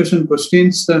any discussion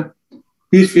questions?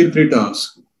 Please feel free to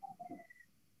ask.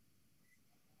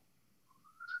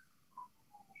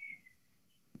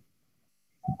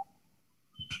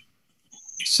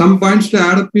 Some points to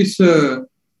add up is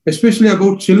especially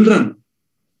about children.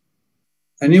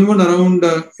 Anyone around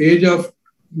the age of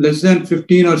less than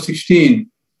 15 or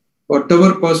 16,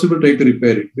 whatever possible, try to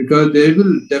repair it, because they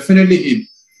will definitely heal.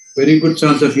 Very good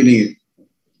chance of healing it.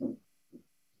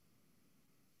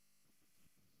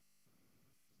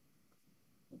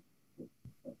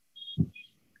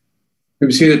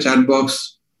 Maybe see the chat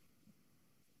box.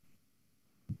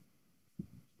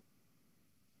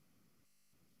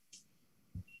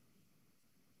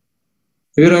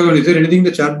 Here, is there anything in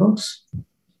the chat box?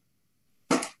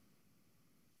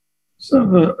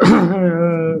 Sir,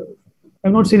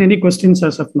 I've not seen any questions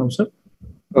as of now, sir.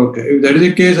 Okay, if that is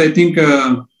the case, I think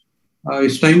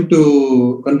it's time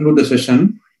to conclude the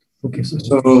session. Okay, sir.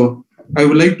 So I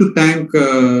would like to thank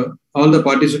all the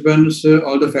participants,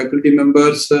 all the faculty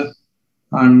members,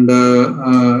 and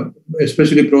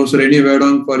especially Professor Rene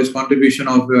Verdonk for his contribution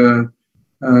of a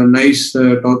nice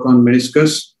talk on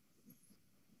meniscus.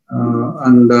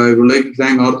 And I would like to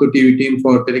thank OrthoTV team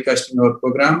for telecasting our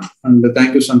program, and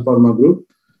thank you, Sun Pharma Group.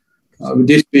 With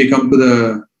this, we come to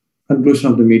the conclusion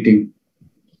of the meeting.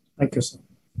 Thank you, sir.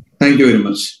 Thank you very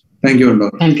much. Thank you, and all.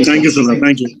 Thank you, sir. Thank you, sir.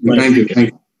 Thank you. Thank you.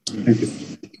 Thank you. Thank you.